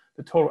height,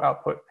 the total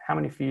output, how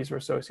many fees were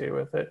associated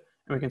with it,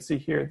 and we can see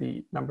here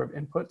the number of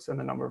inputs and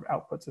the number of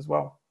outputs as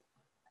well.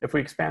 If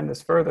we expand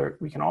this further,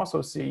 we can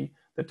also see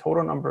the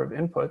total number of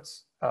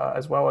inputs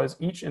as well as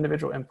each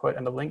individual input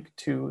and the link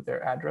to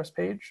their address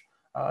page,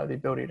 the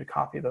ability to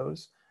copy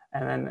those.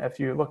 And then if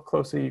you look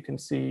closely, you can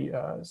see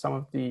some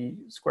of the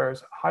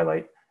squares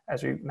highlight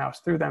as we mouse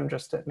through them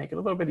just to make it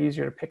a little bit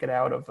easier to pick it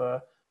out of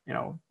a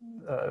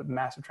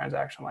massive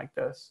transaction like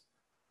this.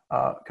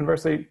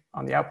 Conversely,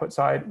 on the output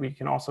side, we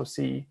can also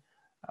see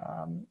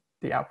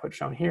the output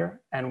shown here,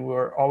 and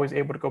we're always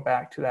able to go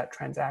back to that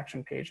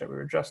transaction page that we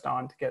were just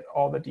on to get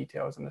all the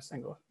details in a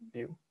single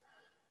view.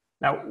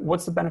 Now,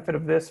 what's the benefit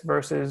of this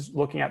versus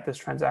looking at this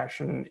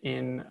transaction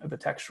in the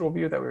textual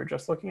view that we were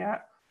just looking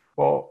at?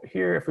 Well,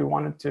 here, if we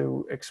wanted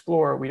to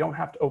explore, we don't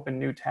have to open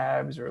new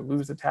tabs or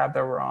lose the tab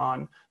that we're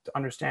on to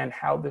understand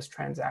how this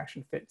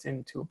transaction fits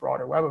into a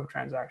broader web of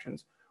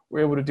transactions.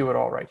 We're able to do it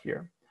all right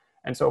here.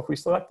 And so if we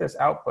select this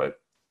output,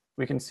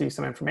 we can see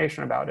some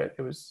information about it.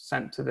 It was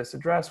sent to this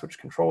address, which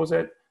controls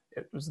it.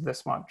 It was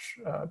this much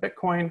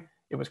Bitcoin.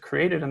 It was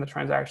created in the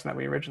transaction that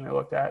we originally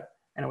looked at,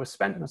 and it was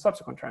spent in a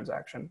subsequent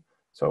transaction.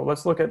 So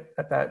let's look at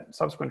that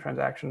subsequent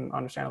transaction and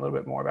understand a little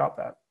bit more about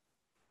that.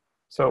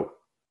 So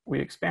we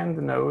expand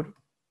the node,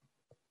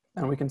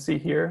 and we can see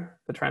here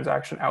the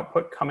transaction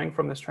output coming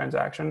from this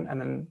transaction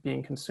and then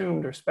being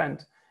consumed or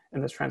spent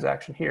in this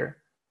transaction here.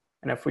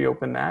 And if we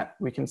open that,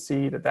 we can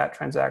see that that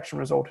transaction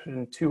resulted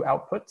in 2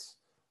 outputs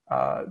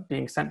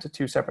being sent to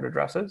 2 separate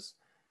addresses.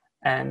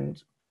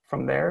 And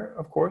from there,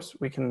 of course,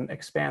 we can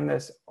expand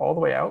this all the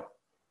way out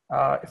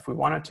if we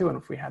wanted to, and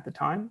if we had the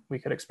time, we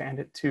could expand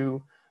it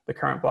to the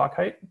current block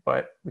height,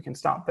 but we can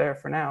stop there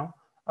for now.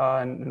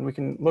 And we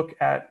can look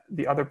at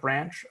the other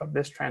branch of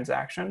this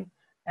transaction,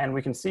 and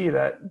we can see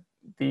that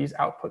these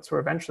outputs were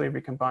eventually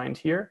recombined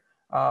here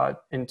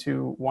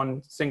into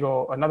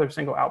another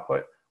single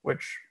output,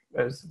 which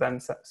is then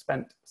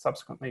spent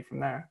subsequently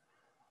from there.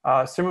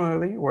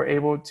 Similarly, we're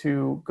able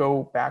to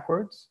go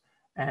backwards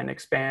and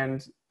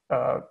expand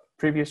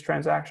previous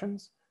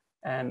transactions.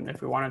 And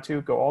if we wanted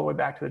to, go all the way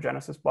back to the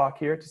Genesis block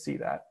here to see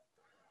that.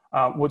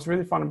 What's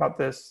really fun about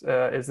this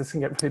is this can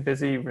get really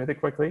busy really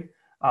quickly.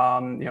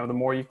 The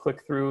more you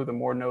click through, the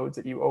more nodes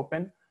that you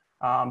open.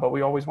 But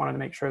we always wanted to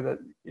make sure that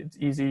it's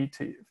easy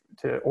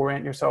to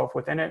orient yourself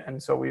within it.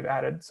 And so we've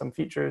added some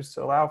features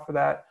to allow for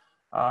that,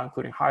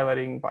 including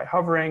highlighting by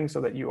hovering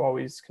so that you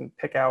always can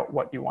pick out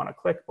what you want to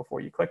click before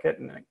you click it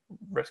and then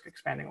risk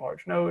expanding a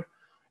large node.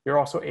 You're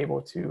also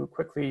able to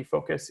quickly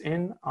focus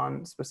in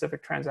on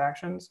specific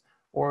transactions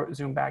or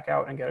zoom back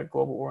out and get a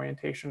global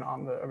orientation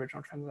on the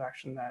original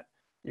transaction that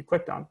you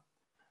clicked on.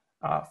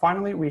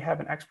 Finally, we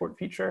have an export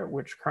feature,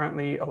 which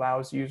currently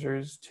allows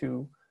users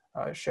to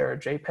share a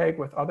JPEG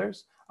with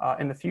others.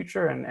 In the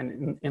future,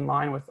 and in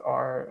line with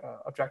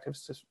our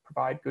objectives to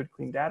provide good,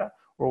 clean data,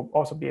 we'll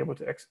also be able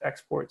to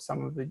export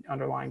some of the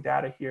underlying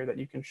data here that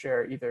you can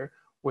share either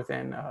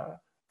within,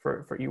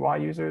 for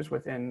UI users,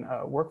 within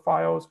work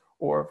files,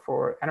 or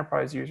for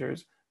enterprise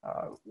users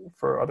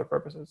for other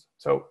purposes.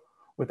 So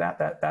with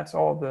that's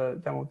all the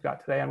demo we've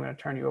got today. I'm going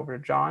to turn you over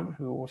to John,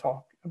 who will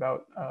talk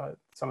about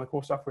some of the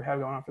cool stuff we have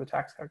going on for the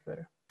tax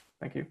calculator.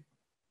 Thank you.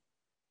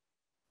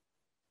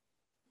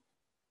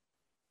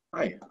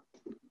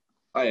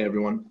 Hi,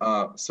 everyone.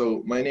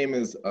 So my name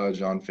is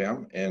John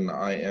Pham, and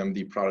I am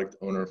the product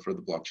owner for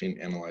the Blockchain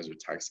Analyzer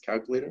Tax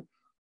Calculator.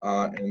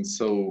 And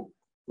so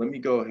let me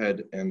go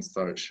ahead and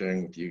start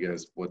sharing with you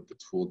guys what the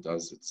tool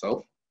does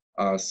itself.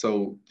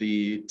 So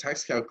the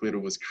tax calculator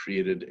was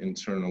created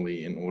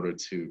internally in order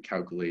to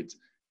calculate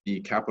the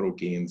capital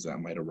gains that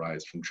might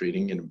arise from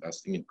trading and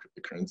investing in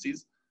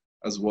cryptocurrencies,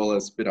 as well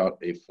as spit out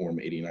a Form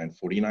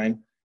 8949,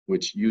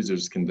 which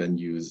users can then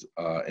use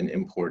and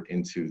import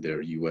into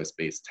their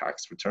US-based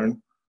tax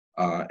return.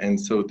 And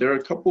so there are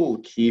a couple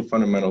key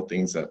fundamental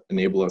things that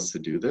enable us to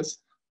do this.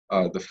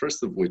 The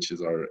first of which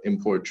is our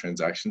import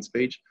transactions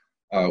page,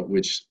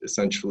 which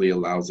essentially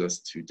allows us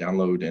to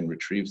download and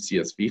retrieve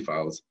CSV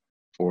files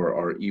for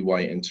our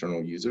EY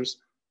internal users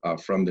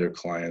from their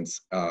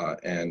clients.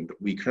 And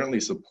we currently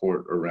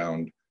support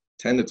around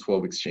 10 to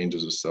 12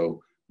 exchanges or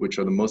so which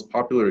are the most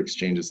popular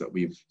exchanges that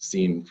we've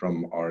seen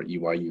from our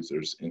EY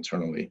users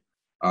internally.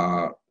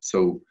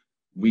 So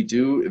we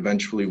do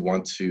eventually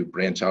want to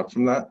branch out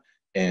from that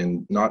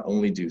and not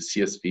only do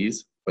CSVs,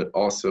 but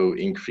also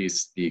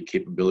increase the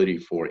capability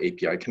for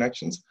API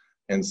connections.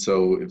 And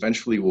so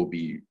eventually we'll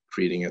be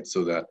creating it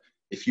so that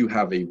if you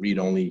have a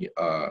read-only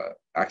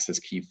access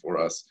key for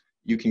us,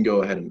 you can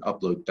go ahead and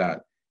upload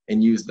that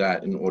and use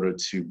that in order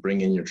to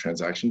bring in your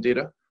transaction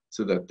data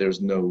so that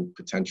there's no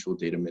potential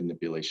data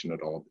manipulation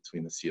at all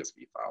between the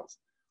CSV files.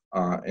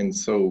 And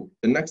so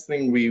the next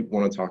thing we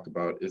want to talk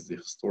about is the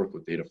historical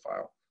data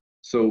file.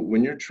 So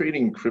when you're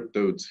trading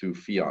crypto to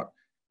fiat,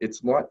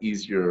 it's a lot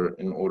easier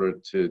in order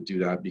to do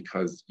that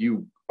because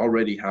you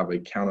already have a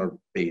counter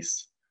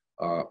base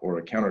or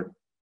a counter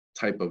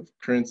type of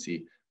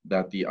currency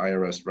that the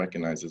IRS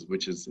recognizes,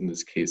 which is in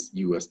this case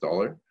US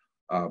dollar.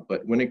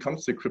 But when it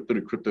comes to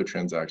crypto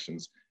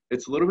transactions,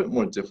 it's a little bit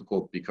more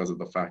difficult because of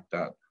the fact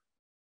that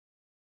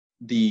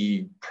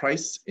the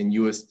price in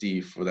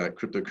USD for that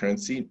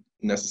cryptocurrency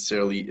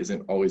necessarily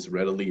isn't always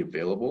readily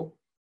available.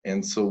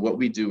 And so what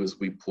we do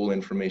is we pull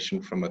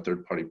information from a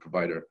third-party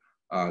provider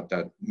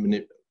that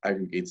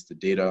aggregates the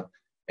data.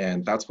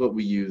 And that's what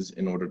we use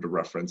in order to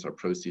reference our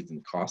proceeds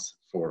and costs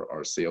for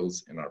our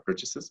sales and our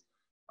purchases.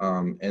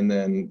 And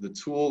then the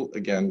tool,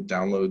 again,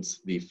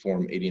 downloads the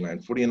Form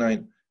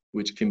 8949,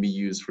 which can be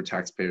used for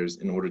taxpayers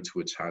in order to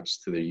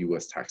attach to their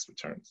US tax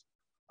returns.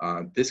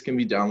 This can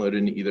be downloaded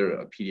in either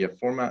a PDF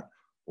format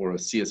or a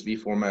CSV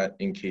format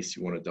in case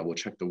you want to double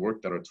check the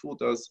work that our tool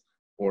does,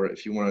 or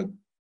if you want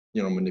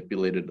to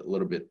manipulate it a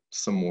little bit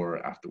some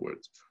more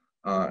afterwards.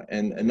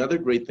 And another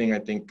great thing I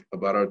think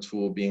about our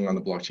tool being on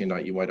the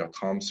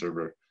blockchain.ey.com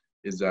server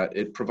is that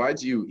it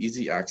provides you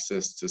easy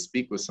access to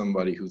speak with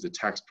somebody who's a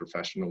tax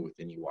professional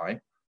within EY.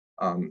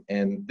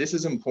 And this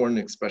is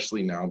important,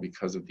 especially now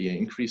because of the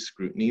increased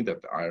scrutiny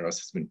that the IRS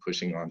has been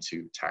pushing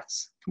onto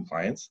tax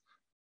compliance.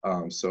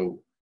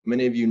 So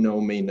many of you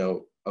may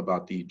know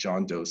about the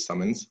John Doe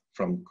summons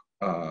from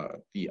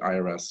the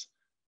IRS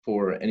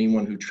for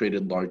anyone who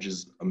traded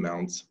largest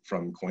amounts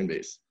from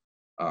Coinbase.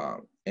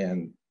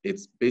 And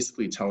it's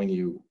basically telling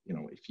you,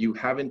 if you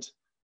haven't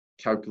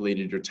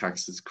calculated your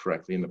taxes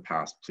correctly in the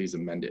past, please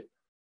amend it.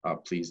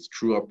 Please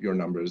true up your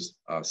numbers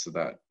so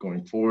that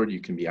going forward,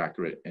 you can be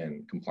accurate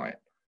and compliant.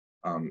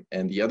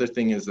 And the other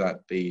thing is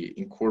that they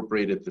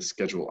incorporated the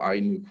Schedule I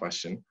new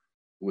question,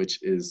 which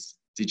is,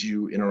 did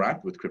you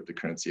interact with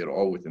cryptocurrency at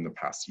all within the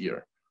past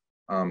year?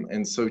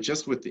 And so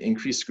just with the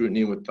increased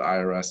scrutiny with the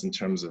IRS in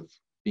terms of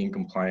being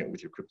compliant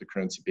with your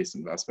cryptocurrency-based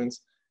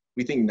investments,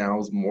 we think now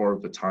is more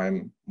of the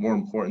time, more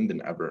important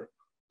than ever,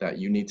 that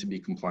you need to be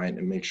compliant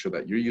and make sure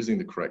that you're using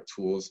the correct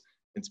tools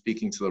and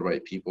speaking to the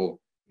right people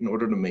in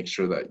order to make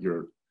sure that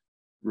you're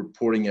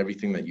reporting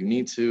everything that you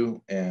need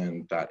to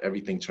and that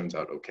everything turns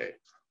out okay.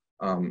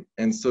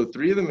 And so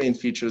 3 of the main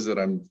features that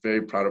I'm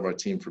very proud of our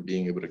team for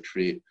being able to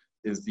create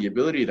is the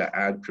ability to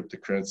add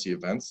cryptocurrency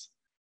events,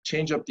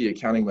 change up the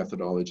accounting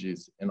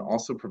methodologies, and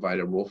also provide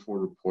a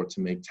roll-forward report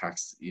to make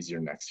taxes easier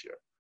next year.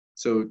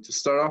 So to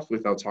start off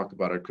with, I'll talk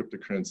about our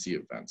cryptocurrency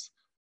events.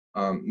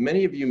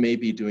 Many of you may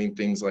be doing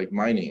things like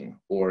mining,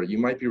 or you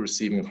might be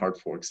receiving hard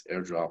forks,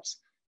 airdrops.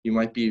 You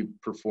might be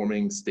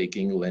performing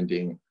staking,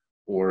 lending,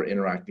 or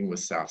interacting with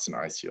SAFs and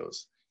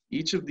ICOs.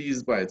 Each of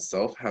these by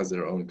itself has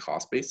their own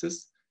cost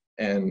basis.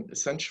 And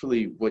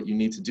essentially what you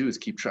need to do is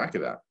keep track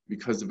of that,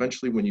 because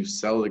eventually when you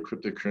sell the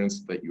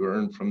cryptocurrency that you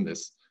earn from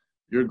this,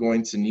 you're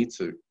going to need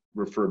to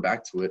refer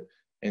back to it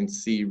and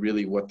see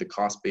really what the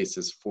cost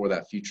basis for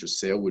that future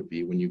sale would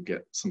be when you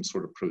get some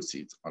sort of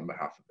proceeds on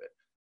behalf of it.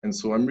 And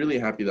so I'm really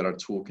happy that our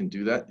tool can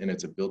do that, and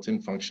it's a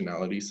built-in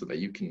functionality so that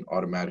you can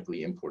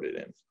automatically import it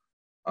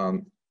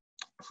in.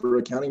 For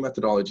accounting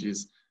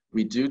methodologies,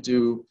 we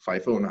do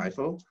FIFO and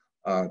HIFO.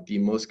 The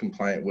most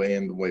compliant way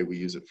and the way we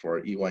use it for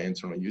our EY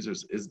internal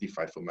users is the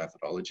FIFO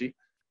methodology.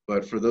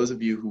 But for those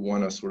of you who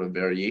want a sort of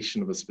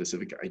variation of a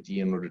specific ID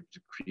in order to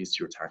decrease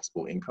your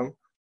taxable income,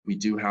 we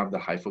do have the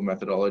HIFO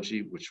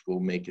methodology, which will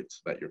make it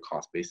so that your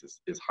cost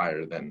basis is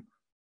higher than,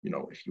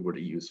 if you were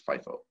to use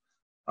FIFO.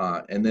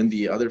 And then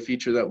the other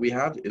feature that we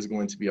have is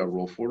going to be our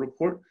roll-forward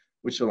report,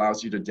 which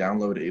allows you to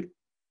download a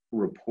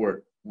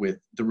report with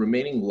the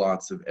remaining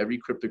lots of every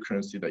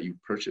cryptocurrency that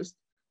you've purchased,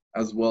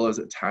 as well as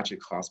attach a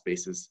cost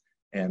basis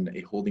and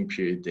a holding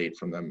period date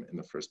from them in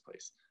the first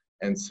place.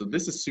 And so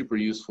this is super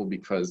useful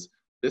because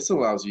this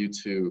allows you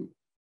to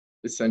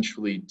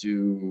essentially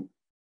do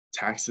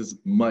taxes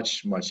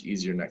much, much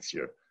easier next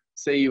year.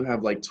 Say you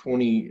have like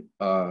 20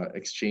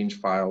 exchange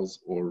files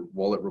or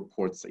wallet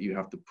reports that you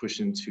have to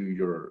push into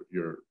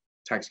your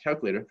tax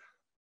calculator.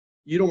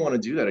 You don't want to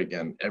do that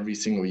again every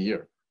single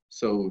year.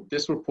 So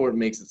this report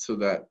makes it so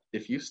that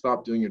if you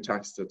stop doing your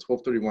taxes at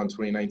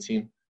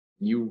 12/31/2019,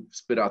 you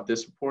spit out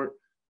this report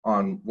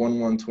on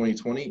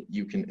 1/1/2020,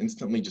 you can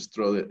instantly just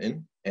throw it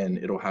in and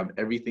it'll have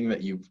everything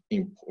that you've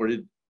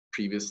imported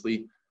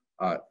previously,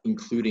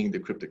 including the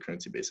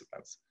cryptocurrency-based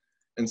events.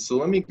 And so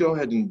let me go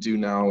ahead and do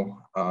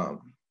now,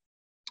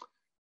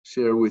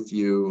 share with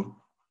you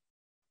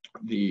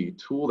the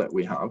tool that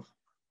we have.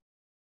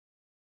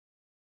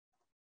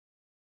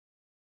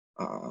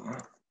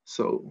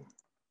 So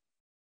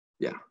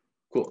yeah,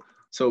 cool.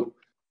 So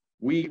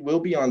we will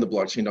be on the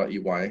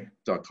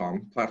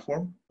blockchain.ey.com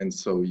platform. And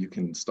so you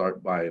can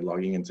start by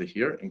logging into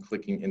here and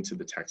clicking into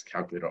the tax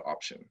calculator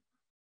option.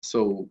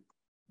 So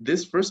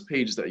this first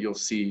page that you'll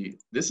see,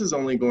 this is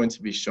only going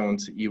to be shown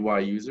to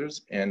EY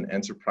users and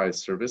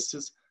enterprise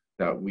services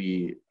that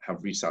we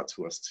have reached out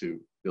to us to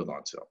build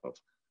on top of.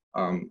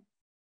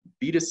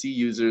 B2C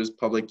users,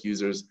 public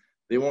users,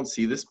 they won't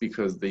see this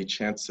because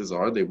chances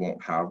are they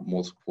won't have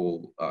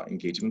multiple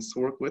engagements to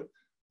work with.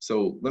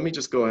 So let me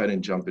just go ahead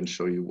and jump and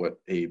show you what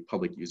a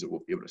public user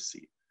will be able to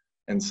see.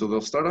 And so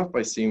they'll start off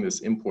by seeing this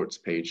imports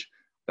page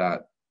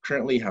that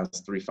currently has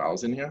 3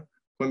 files in here: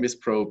 Coinbase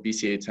Pro,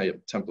 BCA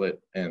template,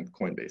 and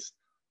Coinbase.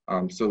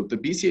 So the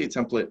BCA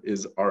template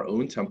is our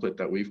own template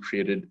that we've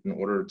created in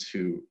order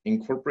to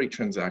incorporate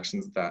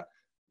transactions that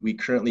we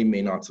currently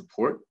may not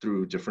support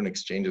through different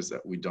exchanges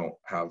that we don't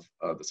have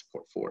the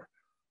support for.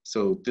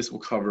 So this will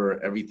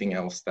cover everything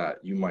else that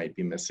you might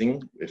be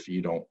missing if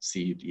you don't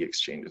see the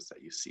exchanges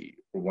that you see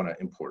or want to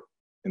import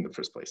in the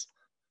first place.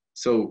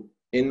 So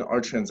in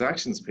our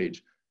transactions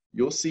page,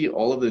 you'll see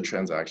all of the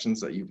transactions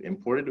that you've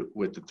imported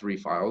with the 3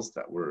 files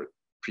that were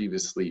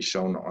previously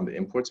shown on the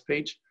imports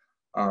page.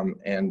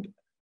 And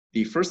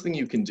the first thing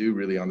you can do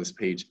really on this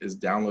page is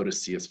download a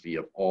CSV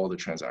of all the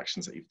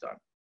transactions that you've done.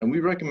 And we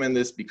recommend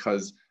this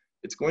because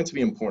it's going to be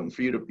important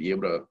for you to be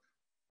able to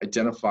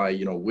identify,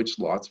 which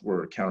lots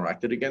were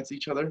counteracted against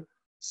each other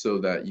so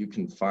that you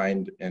can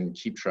find and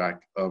keep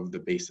track of the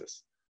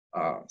basis.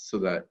 So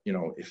that,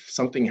 if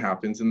something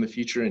happens in the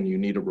future and you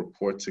need a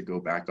report to go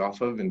back off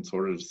of in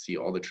order to see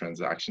all the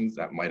transactions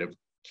that might have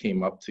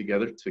came up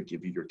together to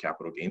give you your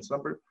capital gains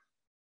number,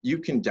 you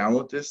can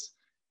download this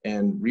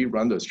and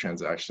rerun those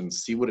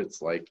transactions, see what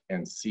it's like,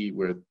 and see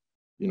where,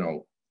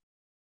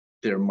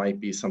 there might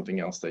be something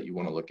else that you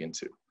want to look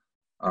into.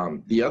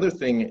 The other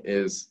thing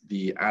is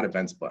the add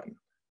events button.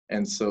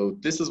 And so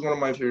this is one of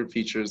my favorite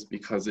features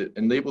because it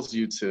enables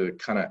you to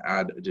kind of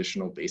add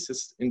additional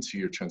basis into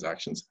your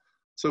transactions.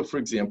 So for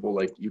example,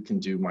 like you can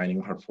do mining,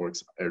 hard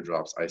forks,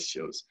 airdrops,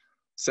 ICOs,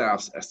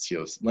 SAFs,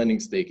 STOs, lending,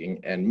 staking,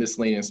 and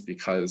miscellaneous,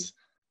 because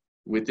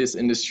with this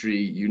industry,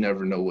 you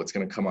never know what's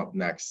going to come up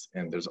next,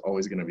 and there's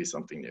always going to be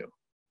something new.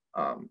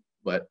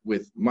 But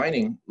with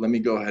mining, let me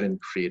go ahead and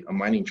create a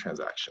mining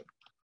transaction.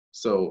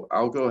 So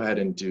I'll go ahead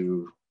and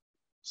do,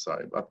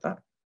 sorry about that,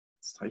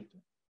 let's type it.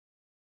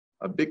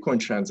 A Bitcoin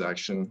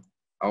transaction.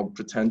 I'll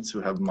pretend to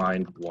have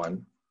mined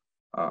 1,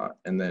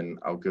 and then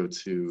I'll go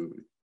to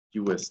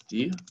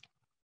USD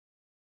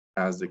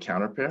as the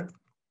counter pair,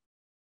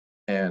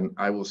 and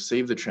I will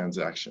save the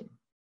transaction.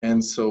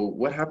 And so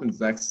what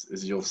happens next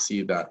is you'll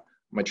see that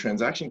my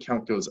transaction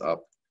count goes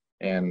up,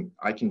 and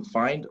I can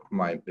find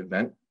my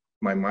event,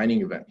 my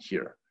mining event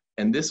here.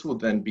 And this will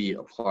then be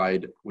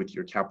applied with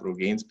your capital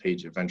gains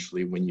page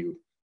eventually when you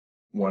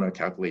want to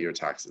calculate your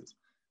taxes.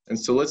 And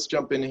so let's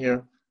jump in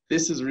here.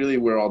 This is really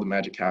where all the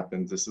magic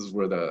happens. This is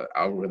where the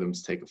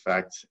algorithms take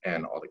effect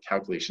and all the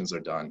calculations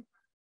are done.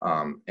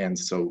 And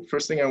so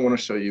first thing I want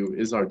to show you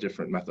is our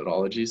different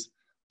methodologies.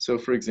 So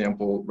for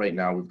example, right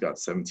now we've got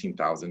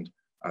 17,000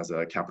 as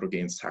a capital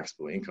gains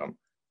taxable income.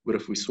 But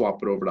if we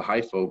swap it over to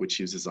HIFO, which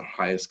uses the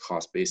highest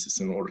cost basis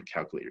in order to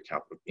calculate your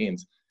capital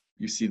gains,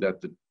 you see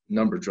that the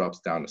number drops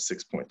down to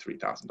 $6.3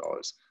 thousand.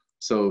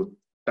 So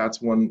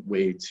that's one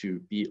way to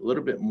be a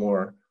little bit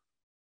more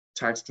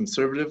tax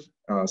conservative,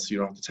 so you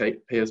don't have to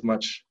pay as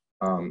much,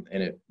 and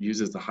it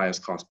uses the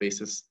highest cost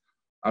basis.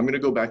 I'm going to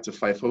go back to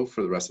FIFO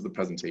for the rest of the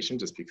presentation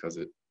just because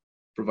it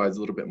provides a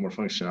little bit more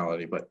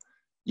functionality, but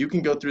you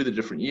can go through the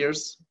different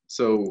years.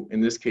 So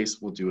in this case,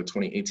 we'll do a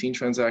 2018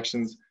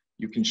 transactions.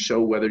 You can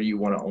show whether you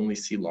want to only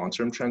see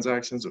long-term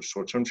transactions or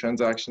short-term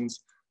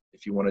transactions.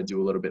 If you want to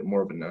do a little bit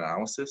more of an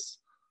analysis,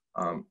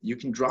 you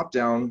can drop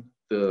down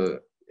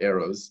the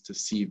arrows to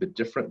see the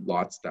different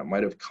lots that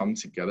might have come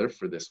together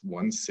for this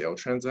one sale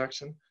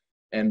transaction.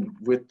 And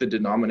with the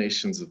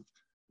denominations of,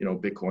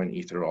 Bitcoin,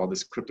 Ether, all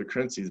this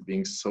cryptocurrencies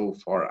being so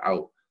far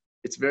out,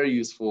 it's very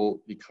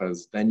useful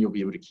because then you'll be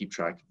able to keep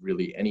track of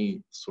really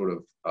any sort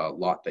of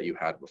lot that you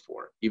had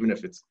before, even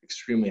if it's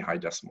extremely high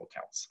decimal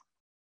counts.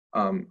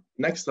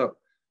 Next up,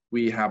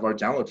 we have our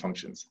download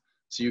functions.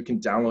 So you can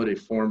download a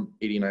Form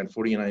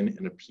 8949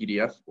 in a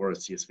PDF or a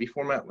CSV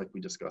format like we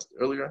discussed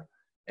earlier,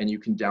 and you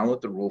can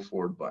download the roll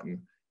forward button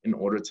in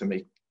order to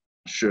make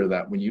sure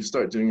that when you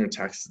start doing your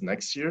taxes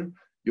next year,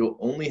 you'll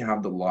only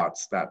have the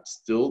lots that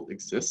still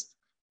exist,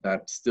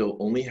 that still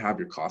only have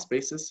your cost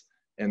basis.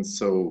 And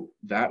so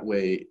that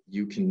way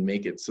you can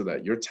make it so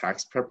that your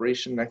tax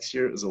preparation next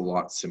year is a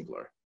lot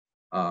simpler.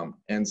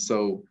 And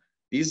so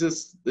this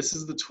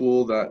is the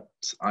tool that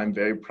I'm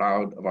very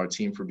proud of our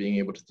team for being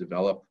able to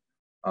develop.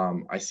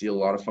 I see a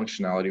lot of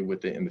functionality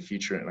with it in the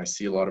future, and I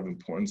see a lot of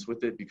importance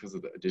with it because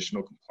of the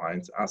additional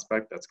compliance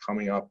aspect that's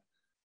coming up.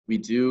 We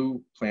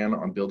do plan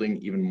on building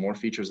even more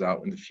features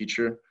out in the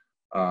future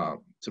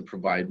to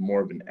provide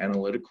more of an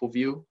analytical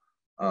view.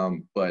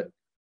 But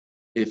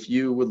if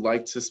you would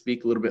like to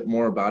speak a little bit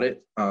more about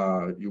it,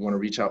 you want to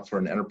reach out for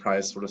an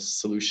enterprise sort of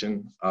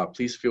solution,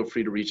 please feel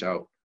free to reach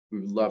out. we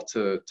would love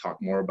to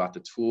talk more about the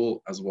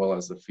tool as well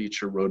as the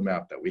feature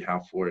roadmap that we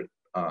have for it.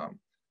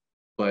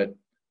 But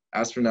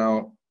as for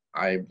now,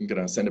 I'm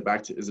going to send it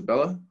back to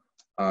Isabella.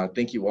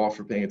 Thank you all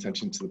for paying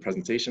attention to the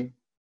presentation.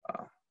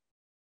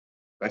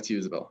 Back to you,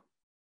 Isabella.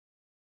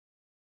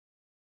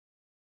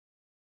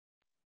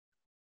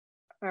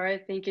 All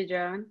right, thank you,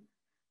 John.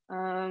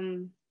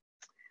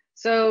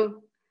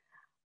 So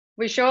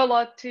we show a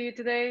lot to you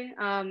today.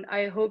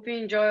 I hope you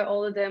enjoy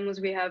all the demos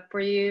we have for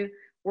you.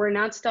 We're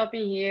not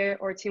stopping here.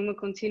 Our team will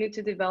continue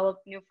to develop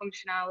new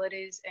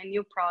functionalities and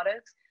new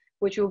products,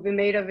 which will be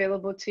made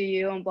available to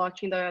you on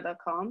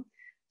blockchain.io.com.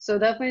 So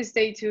definitely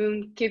stay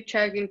tuned, keep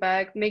checking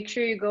back, make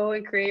sure you go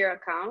and create your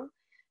account.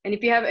 And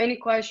if you have any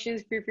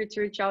questions, feel free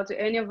to reach out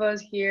to any of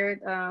us here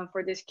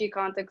for this key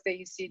contacts that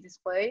you see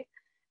displayed.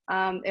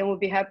 And we'll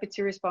be happy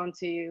to respond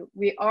to you.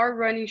 We are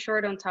running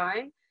short on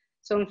time,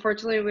 so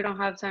unfortunately we don't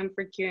have time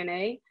for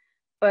Q&A,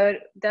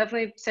 but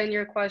definitely send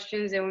your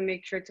questions and we'll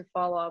make sure to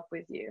follow up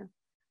with you.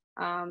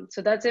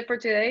 So that's it for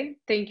today.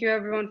 Thank you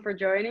everyone for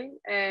joining,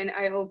 and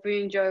I hope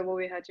you enjoy what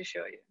we had to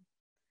show you.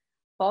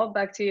 Paul,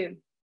 back to you.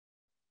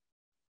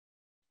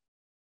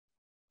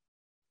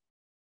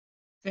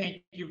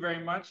 Thank you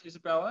very much,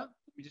 Isabella.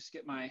 Let me just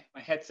get my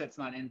headset's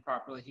not in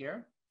properly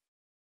here.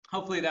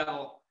 Hopefully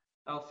that'll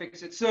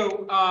fix it.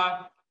 So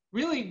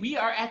really, we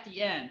are at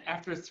the end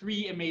after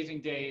 3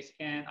 amazing days,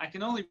 and I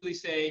can only really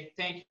say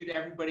thank you to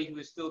everybody who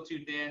is still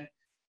tuned in,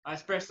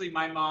 especially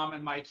my mom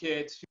and my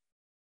kids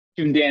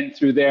who tuned in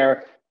through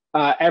their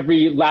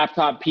every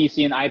laptop,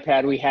 PC, and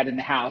iPad we had in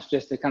the house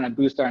just to kind of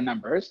boost our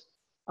numbers.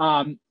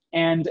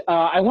 And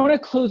I want to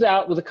close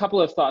out with a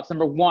couple of thoughts.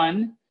 Number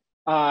one,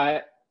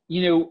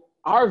 you know,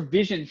 our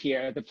vision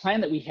here, the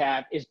plan that we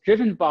have, is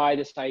driven by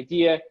this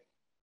idea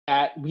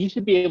that we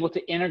should be able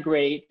to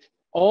integrate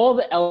all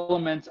the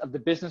elements of the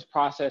business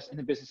process in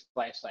the business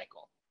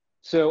lifecycle.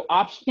 So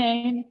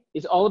OpsChain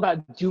is all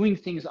about doing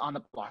things on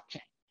the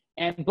blockchain.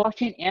 And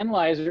Blockchain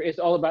Analyzer is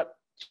all about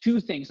 2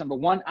 things. Number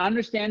one,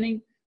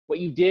 understanding what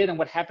you did and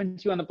what happened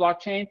to you on the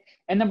blockchain.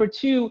 And number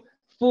 2,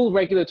 full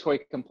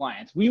regulatory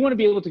compliance. We want to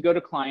be able to go to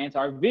clients.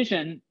 Our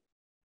vision,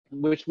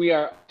 which we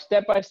are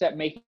step-by-step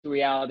making a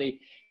reality,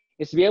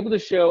 is to be able to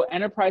show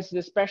enterprises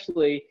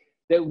especially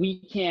that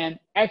we can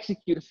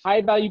execute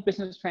high-value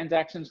business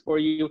transactions for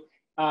you.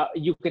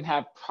 You can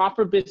have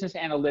proper business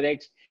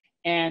analytics,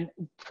 and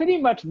pretty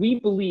much we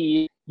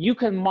believe you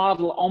can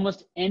model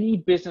almost any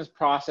business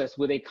process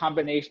with a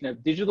combination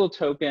of digital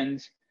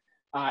tokens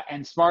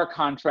and smart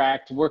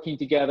contracts working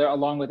together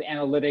along with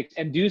analytics,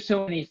 and do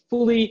so in a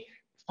fully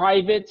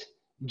private,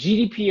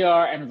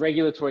 GDPR and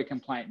regulatory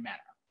compliant manner.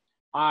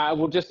 I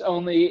will just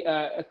only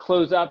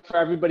close up for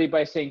everybody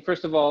by saying,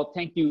 first of all,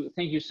 thank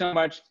you so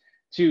much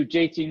to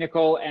JT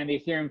Nicol and the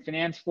Ethereum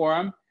Finance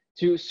Forum,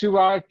 to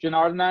Suraj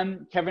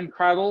Janardanan, Kevin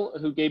Cradle,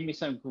 who gave me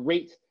some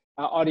great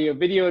audio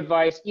video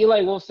advice,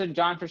 Eli Wilson,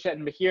 John Frechette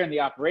and Bahir and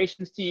the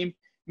operations team,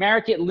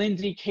 Marikit,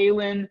 Lindsay,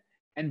 Kaylin,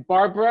 and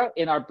Barbara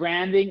in our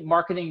branding,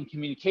 marketing, and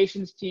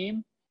communications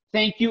team.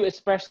 Thank you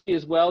especially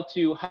as well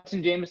to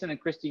Hudson Jameson and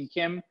Christine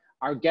Kim,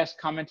 our guest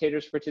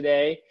commentators for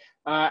today,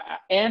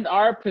 and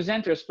our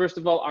presenters. First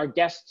of all, our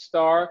guest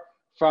star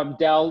from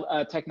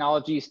Dell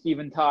Technologies,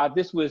 Stephen Todd.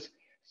 This was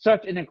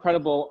such an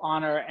incredible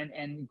honor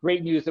and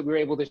great news that we were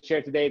able to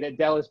share today, that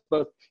Dell is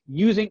both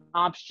using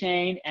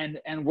OpsChain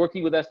and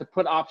working with us to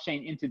put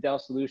OpsChain into Dell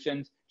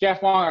solutions.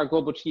 Jeff Wong, our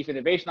Global Chief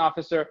Innovation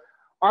Officer,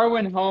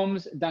 Arwin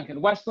Holmes,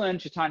 Duncan Westland,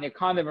 Chaitanya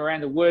Kanda,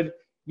 Miranda Wood,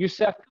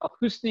 Youssef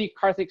Al-Husni,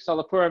 Karthik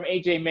Salapuram,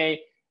 AJ May,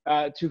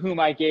 to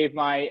whom I gave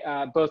my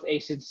both a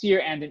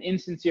sincere and an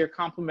insincere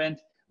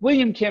compliment,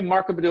 William Kim,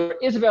 Marco Badur,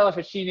 Isabella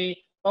Fascini,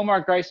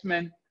 Omar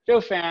Greisman,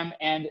 Joe Pham,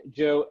 and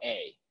Joe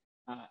A.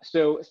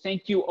 So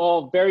thank you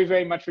all very,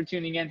 very much for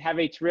tuning in. Have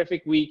a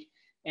terrific week.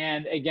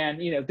 And again,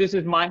 you know, this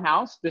is my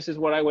house. This is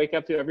what I wake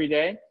up to every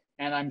day.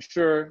 And I'm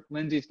sure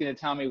Lindsay's going to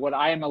tell me what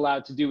I am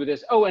allowed to do with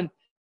this. Oh, and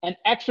an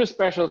extra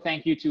special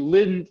thank you to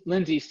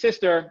Lindsay's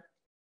sister,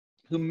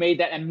 who made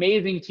that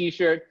amazing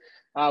t-shirt,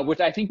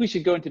 which I think we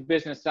should go into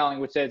business selling,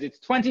 which says it's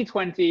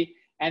 2020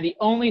 and the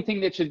only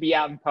thing that should be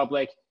out in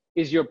public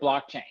is your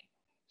blockchain.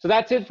 So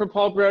that's it for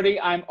Paul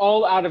Brody. I'm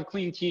all out of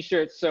clean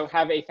t-shirts, so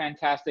have a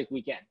fantastic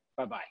weekend.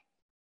 Bye-bye.